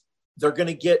 Is they're going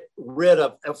to get rid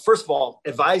of, first of all,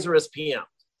 advisor as PM.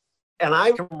 And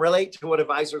I can relate to what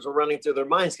advisors are running through their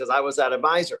minds, because I was that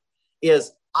advisor.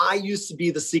 Is I used to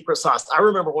be the secret sauce. I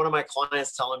remember one of my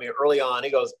clients telling me early on, he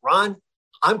goes, Ron,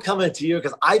 I'm coming to you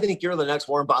because I think you're the next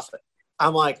Warren Buffett.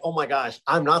 I'm like, oh my gosh,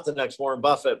 I'm not the next Warren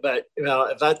Buffett, but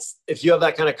if you have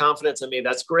that kind of confidence in me,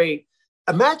 that's great.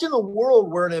 Imagine a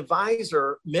world where an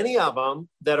advisor, many of them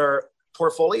that are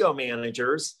portfolio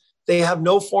managers, they have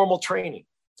no formal training.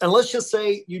 And let's just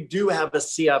say you do have a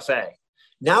CFA.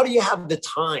 Now do you have the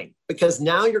time? Because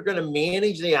now you're going to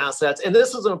manage the assets. And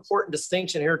this is an important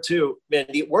distinction here too,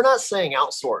 Mindy. We're not saying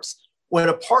outsource. When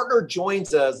a partner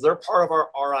joins us, they're part of our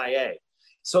RIA.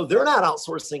 So they're not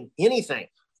outsourcing anything.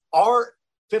 Our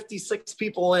 56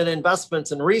 people in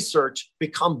investments and research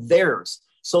become theirs.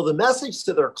 So the message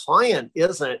to their client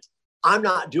isn't, I'm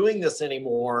not doing this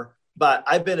anymore, but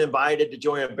I've been invited to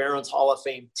join a Barron's Hall of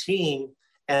Fame team.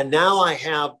 And now I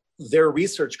have their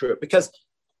research group, because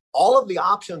all of the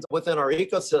options within our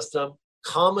ecosystem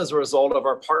come as a result of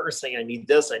our partners saying, I need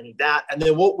this, I need that. And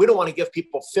then we don't want to give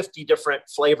people 50 different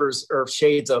flavors or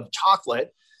shades of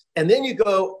chocolate. And then you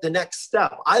go the next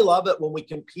step. I love it when we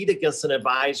compete against an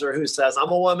advisor who says, I'm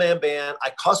a one-man band, I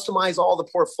customize all the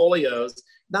portfolios.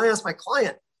 Now I ask my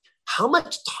client, how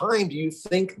much time do you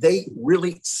think they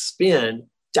really spend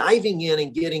diving in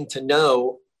and getting to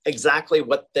know exactly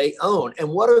what they own? And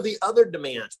what are the other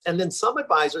demands? And then some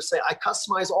advisors say, I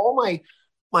customize all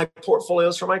my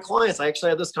portfolios for my clients. I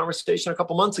actually had this conversation a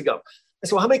couple months ago. I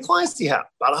said, well, how many clients do you have?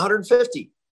 About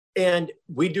 150. And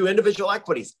we do individual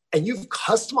equities, and you've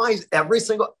customized every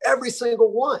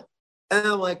single one. And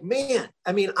I'm like, man,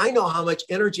 I mean, I know how much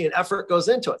energy and effort goes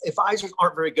into it. Advisors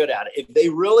aren't very good at it. If they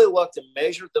really looked and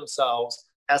measured themselves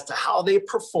as to how they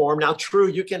perform, now true,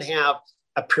 you can have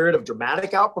a period of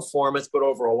dramatic outperformance, but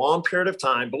over a long period of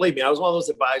time, believe me, I was one of those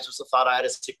advisors that thought I had a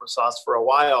secret sauce for a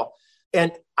while.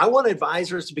 And I want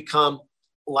advisors to become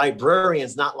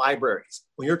librarians, not libraries.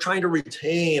 When you're trying to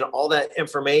retain all that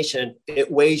information,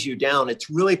 it weighs you down. It's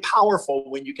really powerful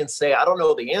when you can say, I don't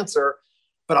know the answer,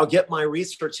 but I'll get my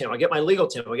research team, I'll get my legal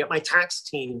team, I'll get my tax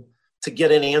team to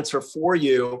get an answer for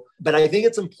you. But I think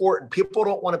it's important. People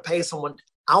don't want to pay someone to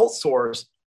outsource.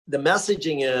 The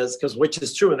messaging is, which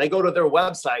is true, and they go to their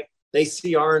website, they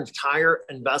see our entire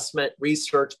investment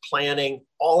research planning.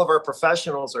 All of our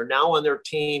professionals are now on their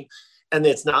team. And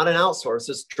it's not an outsource,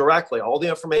 it's directly. All the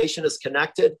information is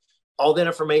connected. All the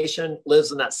information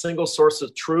lives in that single source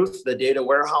of truth, the data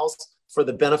warehouse, for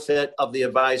the benefit of the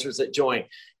advisors that join.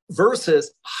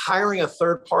 Versus hiring a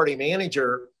third-party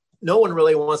manager, no one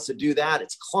really wants to do that.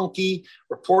 It's clunky.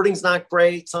 Reporting's not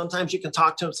great. Sometimes you can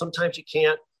talk to them, sometimes you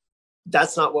can't.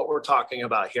 That's not what we're talking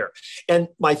about here. And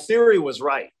my theory was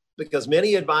right, because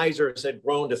many advisors had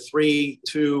grown to 300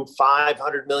 to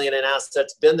 500 million in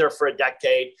assets, been there for a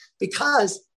decade,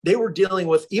 because they were dealing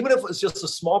with, even if it was just a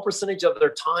small percentage of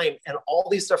their time and all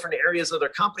these different areas of their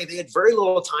company, they had very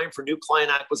little time for new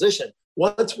client acquisition.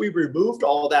 Once we removed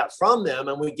all that from them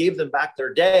and we gave them back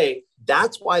their day,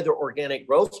 that's why their organic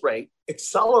growth rate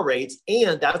accelerates.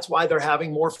 And that's why they're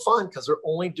having more fun, because they're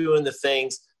only doing the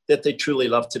things that they truly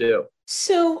love to do.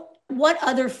 So what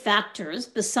other factors,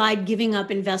 beside giving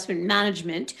up investment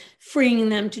management, freeing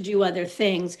them to do other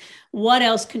things, what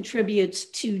else contributes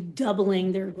to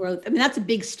doubling their growth? I mean, that's a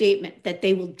big statement that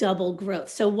they will double growth.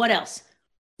 So what else?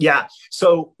 Yeah.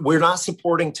 So we're not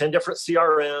supporting 10 different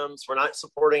CRMs. We're not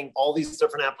supporting all these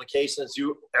different applications.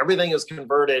 Everything is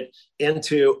converted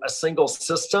into a single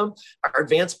system. Our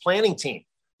advanced planning team,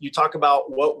 you talk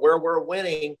about where we're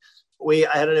winning. I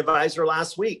had an advisor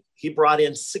last week. He brought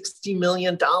in $60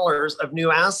 million of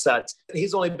new assets.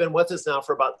 He's only been with us now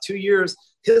for about 2 years.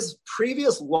 His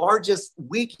previous largest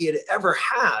week he had ever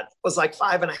had was like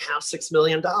 $5.5–6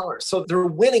 million. So they're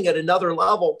winning at another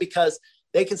level because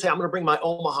they can say, I'm going to bring my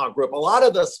Omaha group. A lot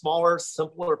of the smaller,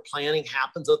 simpler planning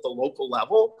happens at the local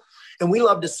level. And we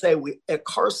love to say at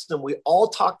Carson, we all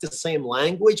talk the same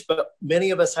language, but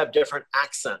many of us have different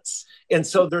accents. And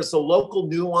so there's a local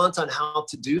nuance on how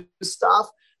to do stuff,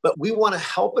 but we want to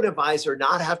help an advisor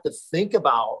not have to think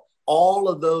about all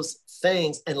of those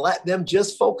things and let them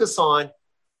just focus on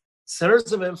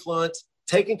centers of influence,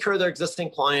 taking care of their existing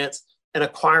clients and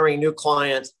acquiring new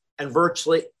clients. And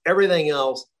virtually everything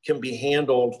else can be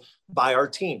handled by our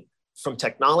team, from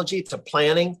technology to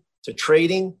planning to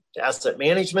trading to asset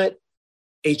management,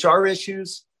 HR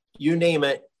issues, you name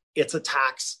it. It's a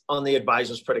tax on the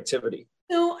advisor's productivity.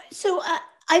 So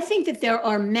I think that there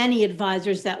are many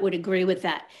advisors that would agree with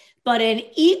that, but an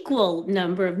equal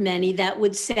number of many that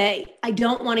would say, I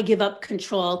don't want to give up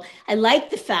control. I like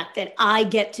the fact that I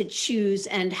get to choose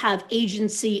and have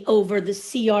agency over the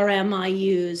CRM I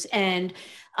use and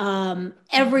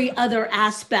every other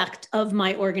aspect of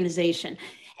my organization.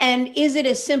 And is it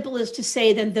as simple as to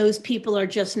say then those people are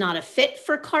just not a fit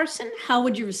for Carson? How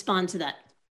would you respond to that?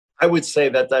 I would say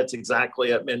that that's exactly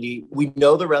it, Mindy. We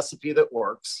know the recipe that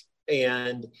works.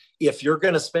 And if you're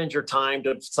going to spend your time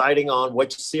deciding on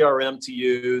which CRM to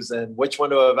use and which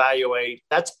one to evaluate,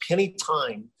 that's penny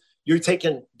time. You're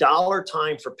taking dollar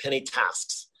time for penny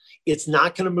tasks. It's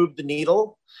not going to move the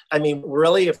needle. I mean,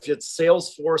 really, if it's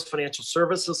Salesforce Financial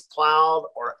Services Cloud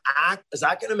or Act, is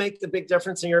that going to make the big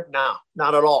difference in your? No,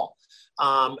 not at all.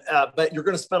 But you're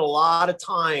going to spend a lot of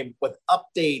time with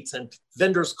updates and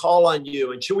vendors call on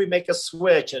you. And should we make a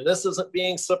switch? And this isn't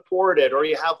being supported. Or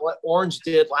you have what Orange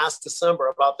did last December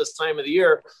about this time of the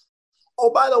year.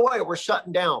 Oh, by the way, we're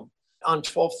shutting down on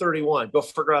 12/31. Go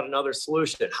figure out another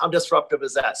solution. How disruptive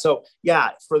is that? So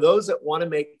yeah, for those that want to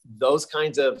make those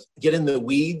kinds of get in the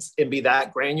weeds and be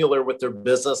that granular with their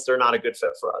business, they're not a good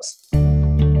fit for us.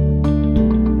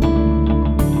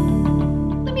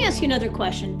 Let me ask you another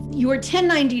question. Your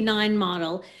 1099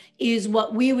 model is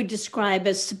what we would describe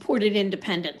as supported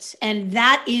independence. And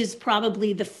that is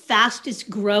probably the fastest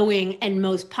growing and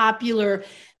most popular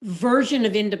version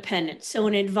of independence. So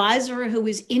an advisor who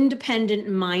is independent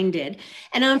minded,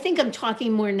 and I think I'm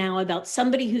talking more now about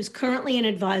somebody who's currently an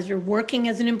advisor working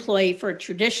as an employee for a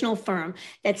traditional firm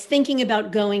that's thinking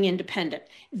about going independent.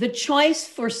 The choice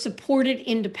for supported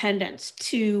independence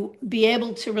to be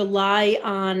able to rely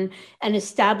on an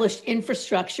established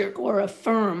infrastructure or a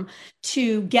firm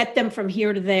to get them from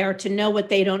here to there, to know what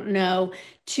they don't know,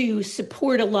 to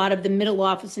support a lot of the middle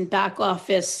office and back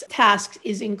office tasks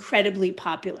is incredibly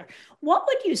popular. What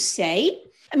would you say?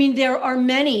 I mean, there are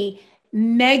many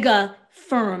mega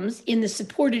firms in the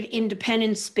supported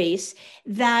independent space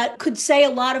that could say a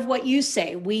lot of what you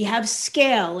say. We have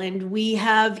scale and we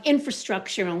have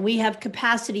infrastructure and we have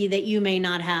capacity that you may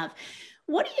not have.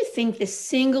 What do you think the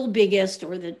single biggest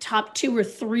or the top 2 or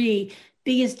 3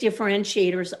 biggest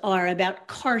differentiators are about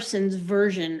Carson's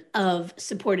version of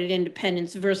supported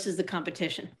independence versus the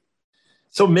competition?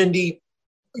 So Mindy,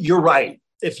 you're right.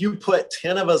 If you put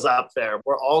 10 of us up there,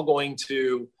 we're all going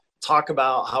to talk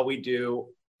about how we do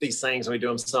these things and we do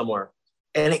them somewhere.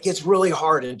 And it gets really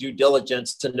hard in due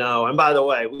diligence to know. And by the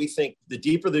way, we think the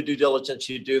deeper the due diligence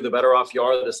you do, the better off you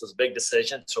are. This is a big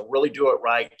decision. So really do it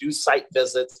right. Do site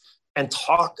visits and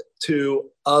talk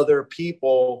to other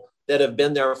people that have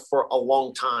been there for a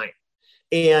long time.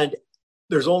 And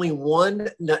there's only one,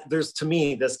 to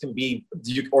me, this can be,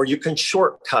 you can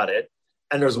shortcut it.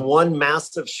 And there's one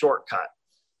massive shortcut.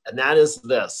 And that is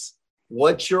this: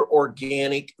 what's your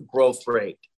organic growth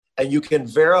rate? And you can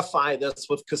verify this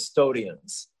with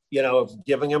custodians,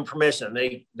 giving them permission.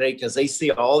 Because they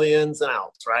see all the ins and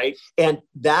outs, right? And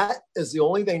that is the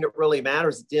only thing that really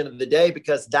matters at the end of the day,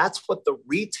 because that's what the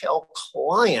retail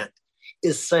client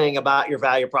is saying about your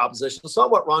value proposition. It's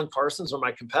not what Ron Carson's or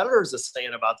my competitors is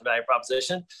saying about the value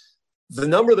proposition. The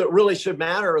number that really should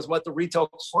matter is what the retail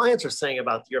clients are saying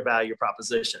about your value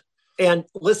proposition. And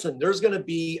listen, there's going to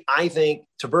be, I think,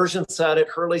 Tibersion said it,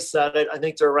 Hurley said it, I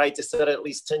think they're right, they said it at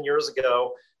least 10 years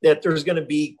ago, that there's going to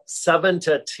be 7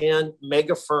 to 10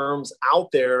 mega firms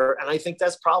out there. And I think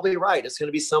that's probably right. It's going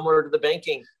to be similar to the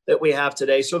banking that we have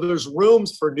today. So there's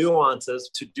rooms for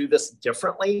nuances to do this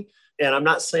differently. And I'm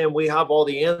not saying we have all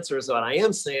the answers, but I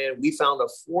am saying we found a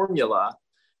formula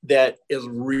that is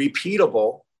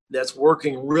repeatable, that's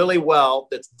working really well,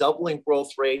 that's doubling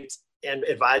growth rates, and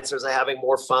advisors are having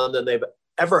more fun than they've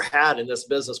ever had in this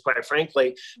business, quite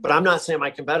frankly. But I'm not saying my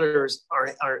competitors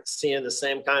aren't seeing the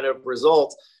same kind of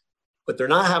results, but they're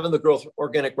not having the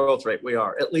organic growth rate we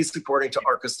are, at least according to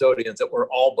our custodians, that we're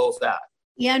all both at.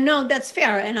 Yeah, no, that's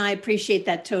fair. And I appreciate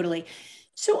that totally.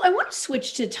 So I want to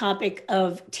switch to the topic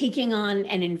of taking on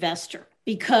an investor,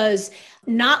 because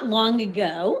not long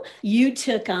ago, you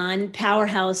took on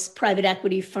powerhouse private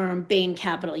equity firm Bain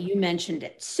Capital. You mentioned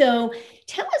it. So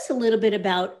tell us a little bit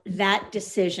about that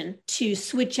decision to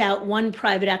switch out one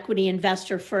private equity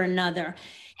investor for another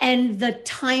and the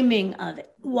timing of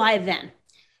it. Why then?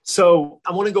 So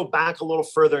I want to go back a little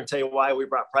further and tell you why we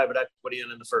brought private equity in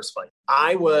the first place.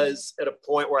 I was at a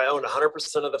point where I owned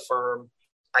 100% of the firm.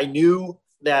 I knew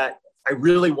that I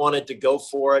really wanted to go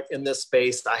for it in this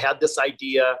space. I had this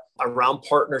idea around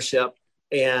partnership,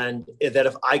 and that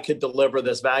if I could deliver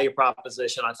this value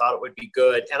proposition, I thought it would be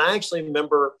good. And I actually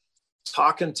remember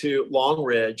talking to Long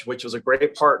Ridge, which was a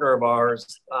great partner of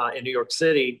ours in New York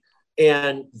City,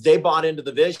 and they bought into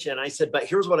the vision. I said, but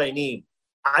here's what I need.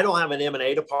 I don't have an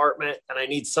M&A department, and I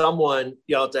need someone,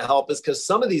 to help us, because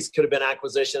some of these could have been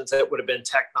acquisitions that would have been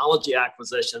technology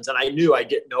acquisitions. And I knew I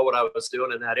didn't know what I was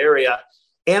doing in that area.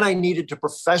 And I needed to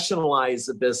professionalize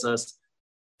the business.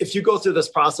 If you go through this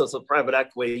process of private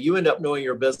equity, you end up knowing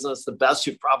your business the best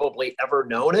you've probably ever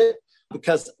known it,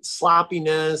 because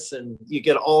sloppiness and you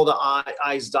get all the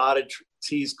I's dotted,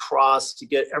 T's crossed to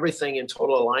get everything in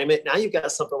total alignment. Now you've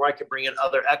got something where I could bring in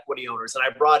other equity owners. And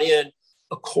I brought in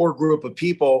a core group of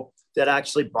people that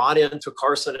actually bought into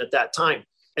Carson at that time.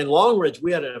 And Long Ridge,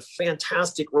 we had a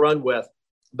fantastic run with,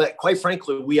 but quite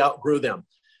frankly, we outgrew them.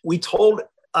 We told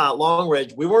Long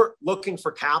Ridge, we weren't looking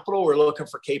for capital, we're looking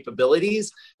for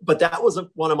capabilities, but that was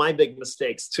one of my big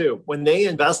mistakes too. When they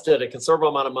invested a considerable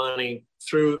amount of money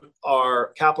through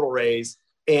our capital raise,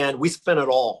 and we spent it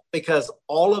all because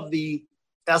all of the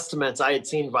estimates I had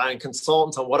seen by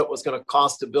consultants on what it was going to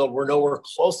cost to build were nowhere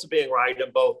close to being right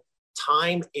in both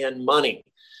time and money.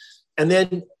 And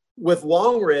then with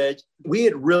Long Ridge, we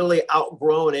had really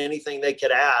outgrown anything they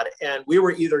could add. And we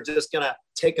were either just going to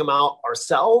take them out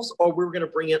ourselves or we were going to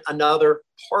bring in another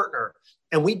partner.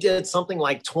 And we did something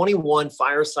like 21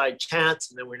 fireside chats,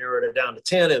 and then we narrowed it down to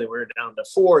 10, and then we narrowed it down to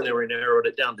 4, and then we narrowed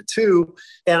it down to 2.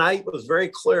 And I was very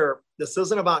clear, this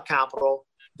isn't about capital.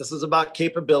 This is about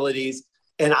capabilities.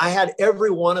 And I had every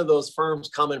one of those firms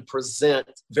come and present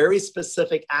very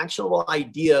specific actionable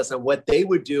ideas on what they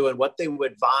would do and what they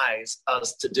would advise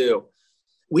us to do.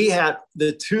 We had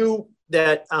the two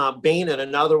that Bain and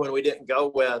another one we didn't go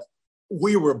with.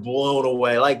 We were blown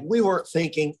away. Like, we weren't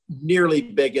thinking nearly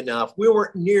big enough. We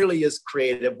weren't nearly as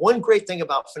creative. One great thing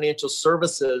about financial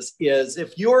services is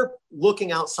if you're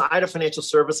looking outside of financial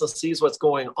services, sees what's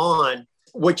going on,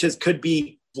 which could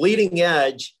be bleeding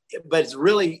edge, but it's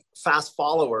really fast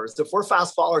followers. If we're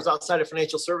fast followers outside of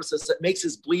financial services, it makes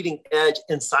us bleeding edge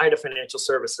inside of financial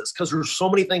services because there's so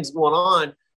many things going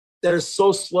on that are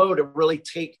so slow to really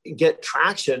get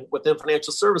traction within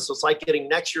financial services. It's like getting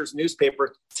next year's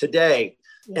newspaper today,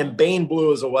 and Bain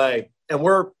blew us away. And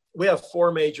we have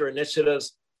 4 major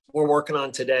initiatives we're working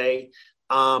on today.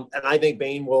 And I think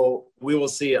Bain we will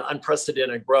see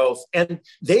unprecedented growth. And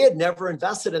they had never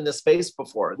invested in this space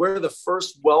before. We're the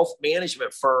first wealth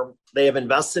management firm they have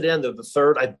invested in. They're the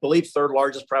third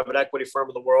largest private equity firm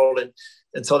in the world.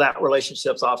 And so that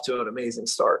relationship's off to an amazing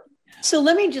start. So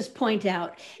let me just point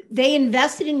out, they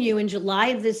invested in you in July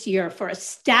of this year for a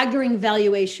staggering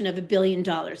valuation of $1 billion.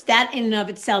 That in and of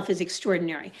itself is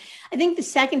extraordinary. I think the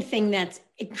second thing that's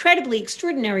incredibly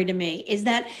extraordinary to me is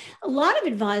that a lot of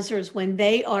advisors, when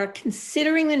they are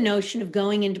considering the notion of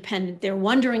going independent, they're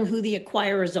wondering who the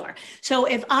acquirers are. So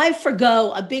if I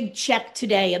forgo a big check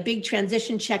today, a big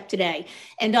transition check today,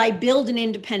 and I build an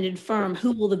independent firm,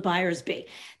 who will the buyers be?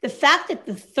 The fact that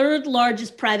the third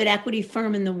largest private equity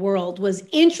firm in the world was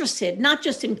interested, not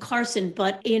just in Carson,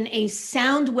 but in a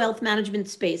sound wealth management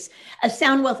space, a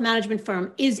sound wealth management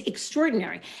firm, is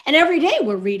extraordinary. And every day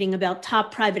we're reading about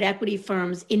top private equity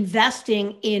firms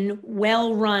investing in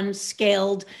well-run,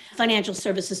 scaled financial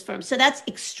services firms. So that's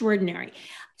extraordinary.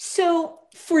 So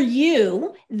for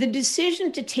you, the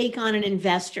decision to take on an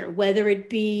investor, whether it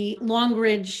be Long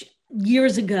Ridge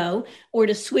years ago or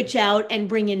to switch out and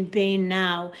bring in Bain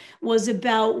now, was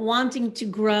about wanting to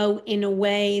grow in a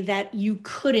way that you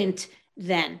couldn't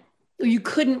then, or you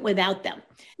couldn't without them.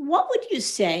 What would you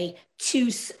say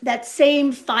to that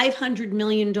same $500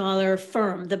 million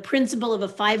firm, the principal of a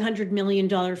 $500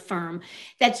 million firm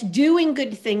that's doing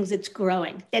good things, that's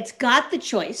growing, that's got the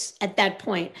choice at that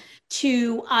point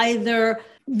to either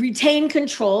retain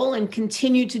control and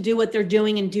continue to do what they're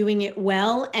doing and doing it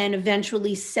well and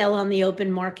eventually sell on the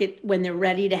open market when they're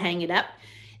ready to hang it up,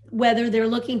 whether they're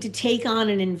looking to take on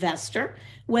an investor,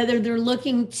 whether they're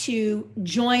looking to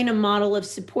join a model of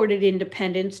supported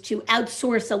independence to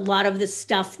outsource a lot of the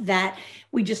stuff that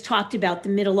we just talked about, the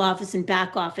middle office and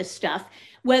back office stuff,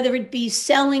 whether it be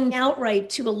selling outright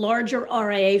to a larger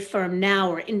RIA firm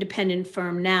now or independent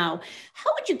firm now.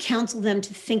 How would you counsel them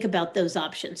to think about those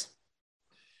options?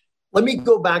 Let me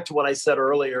go back to what I said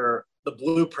earlier, the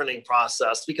blueprinting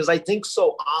process, because I think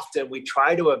so often we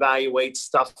try to evaluate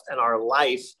stuff in our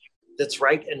life that's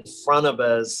right in front of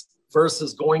us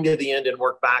versus going to the end and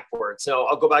work backwards. So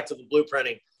I'll go back to the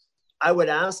blueprinting. I would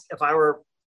ask, if I were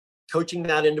coaching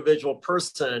that individual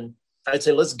person, I'd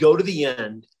say, let's go to the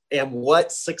end and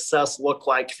what success look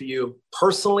like for you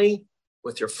personally,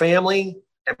 with your family,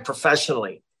 and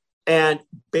professionally. And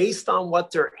based on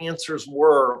what their answers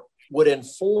were, would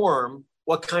inform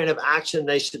what kind of action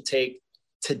they should take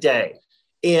today.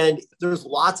 And there's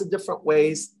lots of different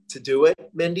ways to do it,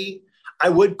 Mindy. I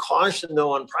would caution,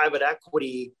 though, on private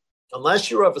equity, unless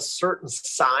you're of a certain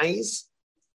size,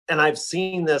 and I've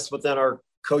seen this within our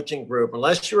coaching group,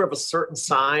 unless you're of a certain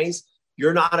size,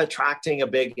 you're not attracting a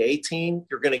big A team.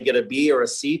 You're going to get a B or a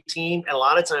C team. And a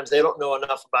lot of times they don't know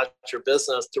enough about your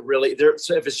business to really,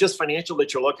 so if it's just financial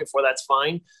that you're looking for, that's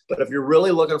fine. But if you're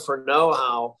really looking for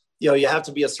know-how, you have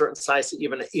to be a certain size to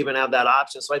even have that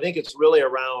option. So I think it's really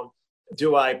around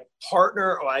Do I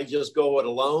partner or I just go it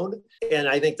alone? And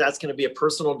I think that's going to be a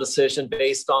personal decision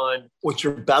based on what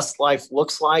your best life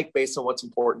looks like, based on what's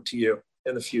important to you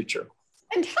in the future.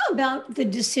 And how about the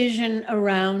decision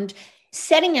around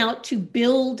setting out to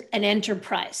build an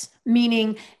enterprise,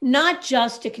 meaning not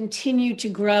just to continue to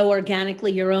grow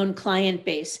organically your own client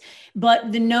base, but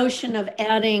the notion of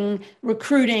adding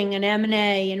recruiting and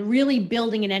M&A and really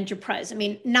building an enterprise? I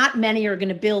mean, not many are going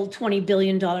to build $20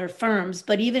 billion firms,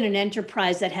 but even an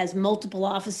enterprise that has multiple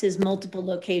offices, multiple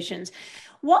locations.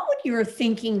 What would your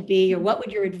thinking be, or what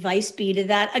would your advice be to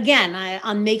that? Again,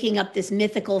 I'm making up this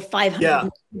mythical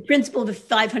principal of a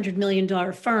 $500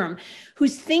 million firm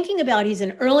who's thinking about, he's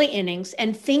in early innings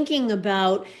and thinking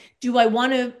about, do I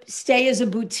want to stay as a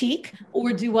boutique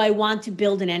or do I want to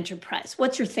build an enterprise?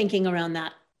 What's your thinking around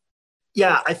that?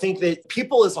 Yeah, I think that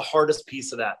people is the hardest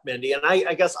piece of that, Mindy. And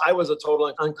I guess I was a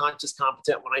total unconscious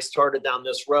competent when I started down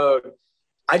this road.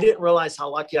 I didn't realize how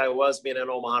lucky I was being in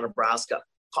Omaha, Nebraska.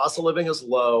 Cost of living is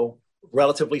low,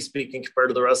 relatively speaking, compared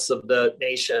to the rest of the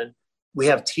nation. We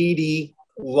have TD,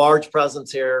 large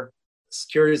presence here,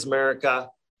 Securities America.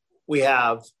 We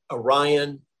have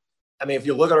Orion. I mean, if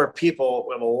you look at our people,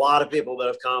 we have a lot of people that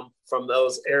have come from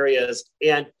those areas.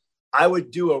 And I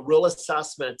would do a real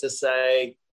assessment to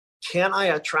say, can I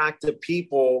attract the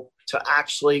people to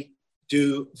actually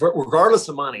do, regardless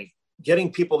of money,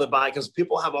 getting people to buy, because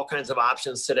people have all kinds of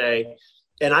options today.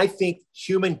 And I think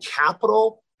human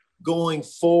capital going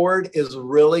forward is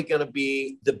really going to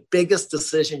be the biggest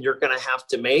decision you're going to have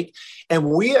to make. And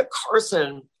we at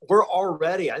Carson, we're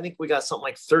already, I think we got something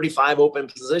like 35 open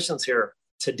positions here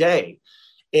today.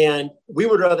 And we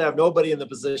would rather have nobody in the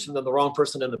position than the wrong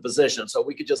person in the position. So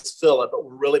we could just fill it, but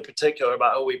we're really particular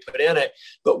about who we put in it.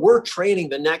 But we're training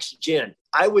the next gen.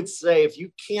 I would say if you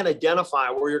can't identify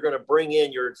where you're going to bring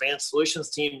in your advanced solutions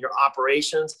team, your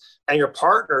operations, and your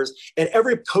partners, and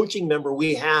every coaching member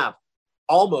we have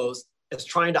almost is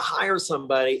trying to hire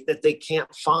somebody that they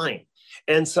can't find.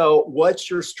 And so what's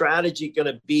your strategy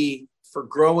going to be for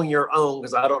growing your own?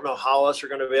 Because I don't know how else you're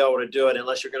going to be able to do it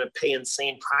unless you're going to pay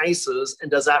insane prices.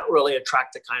 And does that really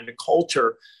attract the kind of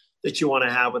culture that you want to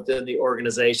have within the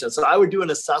organization? So I would do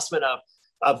an assessment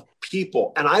of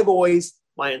people. And I've always,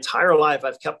 my entire life,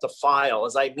 I've kept a file.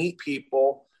 As I meet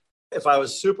people, if I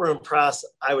was super impressed,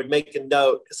 I would make a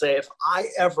note, say, if I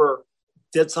ever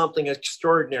did something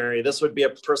extraordinary, this would be a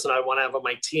person I want to have on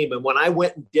my team. And when I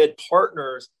went and did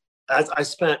partners, I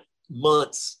spent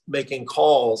months making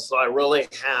calls. So I really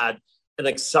had an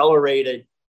accelerated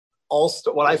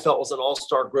what I felt was an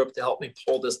all-star group to help me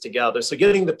pull this together. So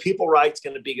getting the people right is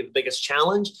going to be the biggest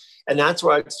challenge. And that's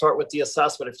where I'd start with the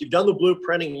assessment. If you've done the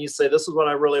blueprinting and you say, this is what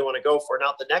I really want to go for.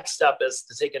 Now, the next step is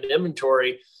to take an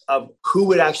inventory of who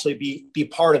would actually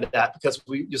be part of that, because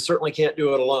you certainly can't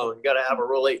do it alone. You got to have a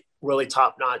really, really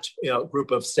top-notch,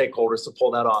 group of stakeholders to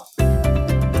pull that off.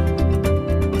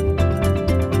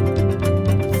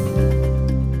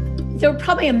 There are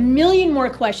probably a million more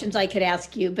questions I could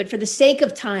ask you, but for the sake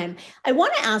of time, I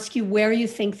want to ask you where you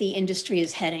think the industry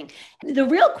is heading. The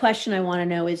real question I want to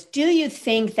know is, do you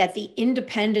think that the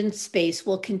independent space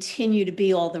will continue to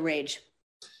be all the rage?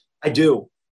 I do.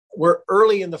 We're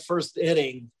early in the first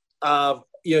inning of,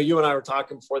 you and I were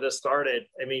talking before this started.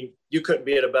 I mean, you couldn't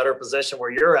be in a better position where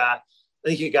you're at. I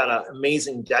think you got an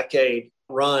amazing decade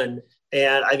run.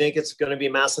 And I think it's going to be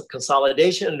massive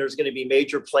consolidation. And there's going to be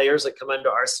major players that come into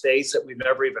our space that we've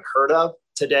never even heard of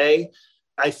today.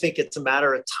 I think it's a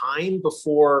matter of time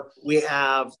before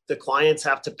the clients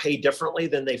have to pay differently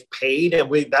than they've paid.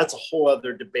 And that's a whole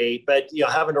other debate. But,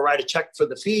 having to write a check for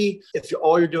the fee, if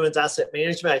all you're doing is asset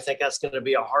management, I think that's going to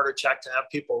be a harder check to have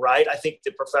people write. I think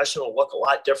the profession will look a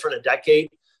lot different a decade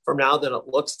from now than it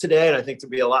looks today. And I think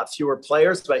there'll be a lot fewer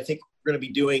players, but I think we're going to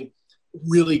be doing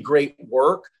really great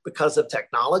work because of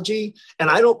technology. And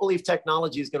I don't believe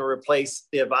technology is going to replace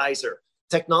the advisor.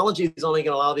 Technology is only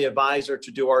going to allow the advisor to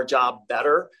do our job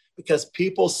better, because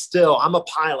people still, I'm a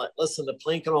pilot. Listen, the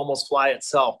plane can almost fly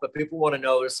itself, but people want to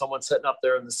know there's someone sitting up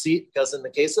there in the seat, because in the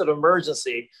case of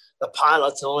emergency, the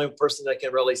pilot's the only person that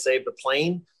can really save the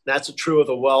plane. That's true of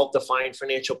a well-defined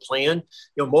financial plan.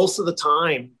 Most of the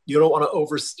time, you don't want to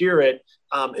oversteer it.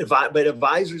 But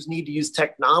advisors need to use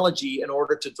technology in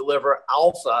order to deliver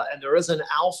alpha. And there is an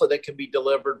alpha that can be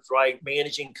delivered by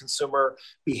managing consumer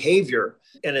behavior.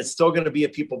 And it's still going to be a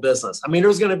people business. I mean,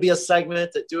 there's going to be a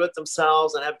segment that do it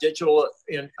themselves and have digital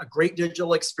and a great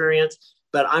digital experience.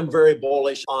 But I'm very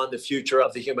bullish on the future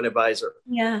of the human advisor.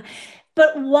 Yeah.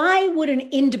 But why would an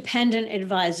independent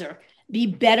advisor be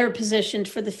better positioned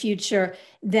for the future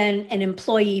than an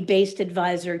employee-based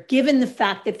advisor, given the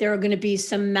fact that there are going to be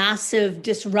some massive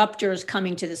disruptors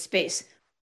coming to the space?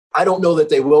 I don't know that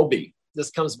they will be.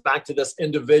 This comes back to this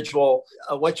individual,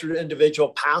 what's your individual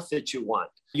path that you want?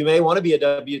 You may want to be a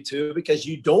W-2 because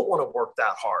you don't want to work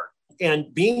that hard.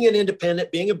 And being an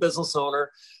independent, being a business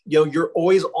owner, you're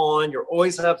always on, you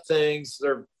always have things.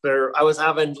 I was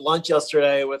having lunch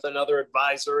yesterday with another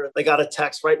advisor. They got a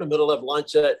text right in the middle of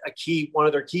lunch that one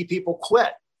of their key people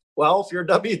quit. Well, if you're a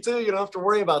W-2, you don't have to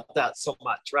worry about that so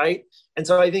much, right? And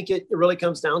so I think it really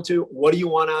comes down to, what do you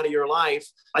want out of your life?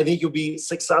 I think you'll be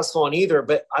successful in either,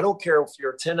 but I don't care if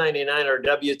you're a 1099 or a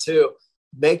W-2.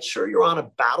 Make sure you're on a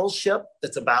battleship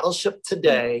that's a battleship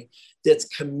today, that's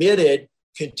committed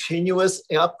continuous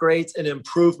upgrades and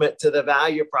improvement to the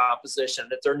value proposition,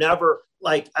 that they're never,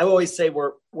 like I always say,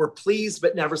 we're pleased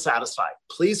but never satisfied.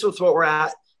 Pleased with what we're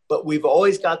at, but we've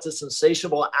always got this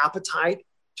insatiable appetite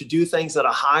to do things at a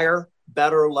higher,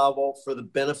 better level for the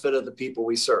benefit of the people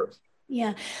we serve.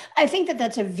 Yeah, I think that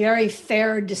that's a very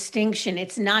fair distinction.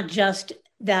 It's not just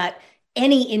that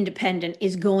any independent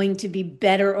is going to be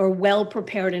better or well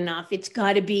prepared enough. It's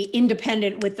got to be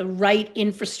independent with the right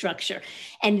infrastructure.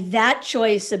 And that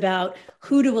choice about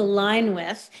who to align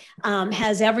with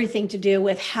has everything to do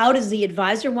with, how does the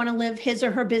advisor want to live his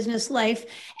or her business life?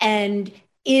 And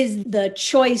is the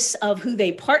choice of who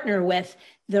they partner with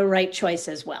the right choice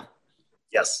as well?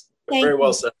 Yes, very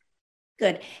well said.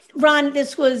 Good. Ron,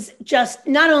 this was just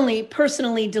not only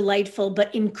personally delightful,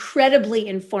 but incredibly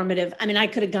informative. I mean, I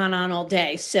could have gone on all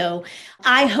day. So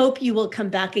I hope you will come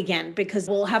back again, because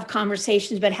we'll have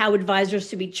conversations about how advisors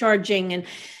should be charging. And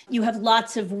you have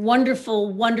lots of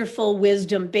wonderful, wonderful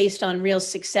wisdom based on real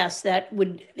success that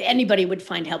anybody would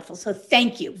find helpful. So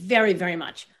thank you very, very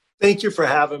much. Thank you for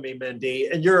having me, Mindy.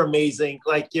 And you're amazing.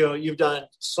 You've done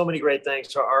so many great things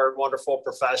to our wonderful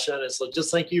profession. And so just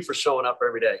thank you for showing up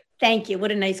every day. Thank you.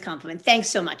 What a nice compliment. Thanks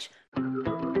so much.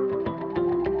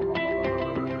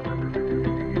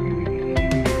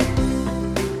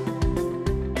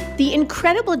 The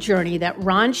incredible journey that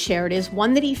Ron shared is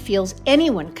one that he feels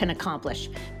anyone can accomplish,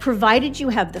 provided you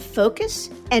have the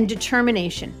focus and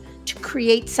determination to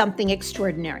create something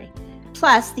extraordinary.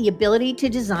 Plus, the ability to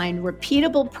design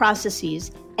repeatable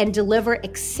processes and deliver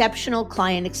exceptional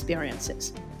client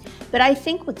experiences. But I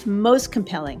think what's most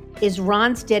compelling is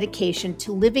Ron's dedication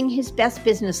to living his best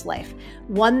business life,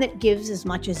 one that gives as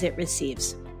much as it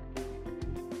receives.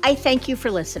 I thank you for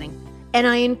listening, and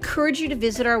I encourage you to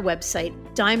visit our website,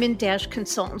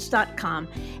 diamond-consultants.com,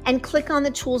 and click on the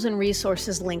Tools and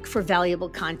Resources link for valuable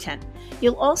content.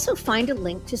 You'll also find a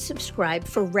link to subscribe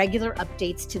for regular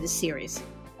updates to the series.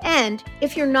 And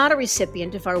if you're not a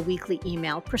recipient of our weekly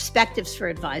email, Perspectives for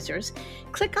Advisors,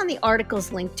 click on the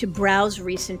articles link to browse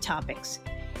recent topics.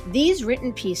 These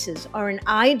written pieces are an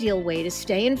ideal way to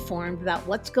stay informed about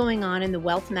what's going on in the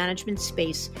wealth management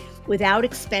space without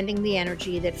expending the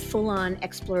energy that full-on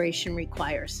exploration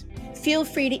requires. Feel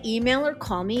free to email or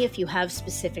call me if you have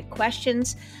specific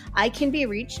questions. I can be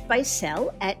reached by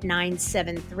cell at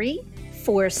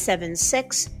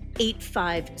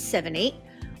 973-476-8578.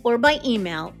 or by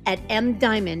email at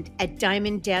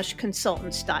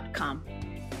mdiamond@diamond-consultants.com.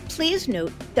 Please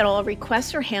note that all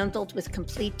requests are handled with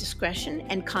complete discretion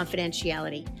and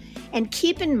confidentiality. And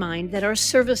keep in mind that our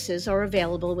services are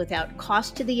available without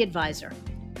cost to the advisor.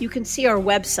 You can see our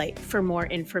website for more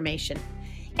information.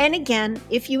 And again,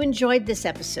 if you enjoyed this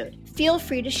episode, feel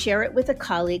free to share it with a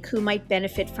colleague who might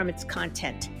benefit from its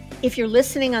content. If you're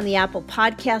listening on the Apple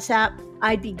Podcasts app,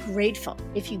 I'd be grateful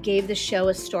if you gave the show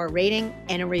a star rating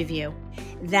and a review.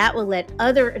 That will let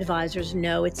other advisors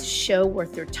know it's a show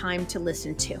worth their time to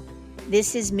listen to.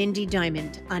 This is Mindy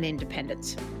Diamond on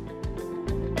Independence.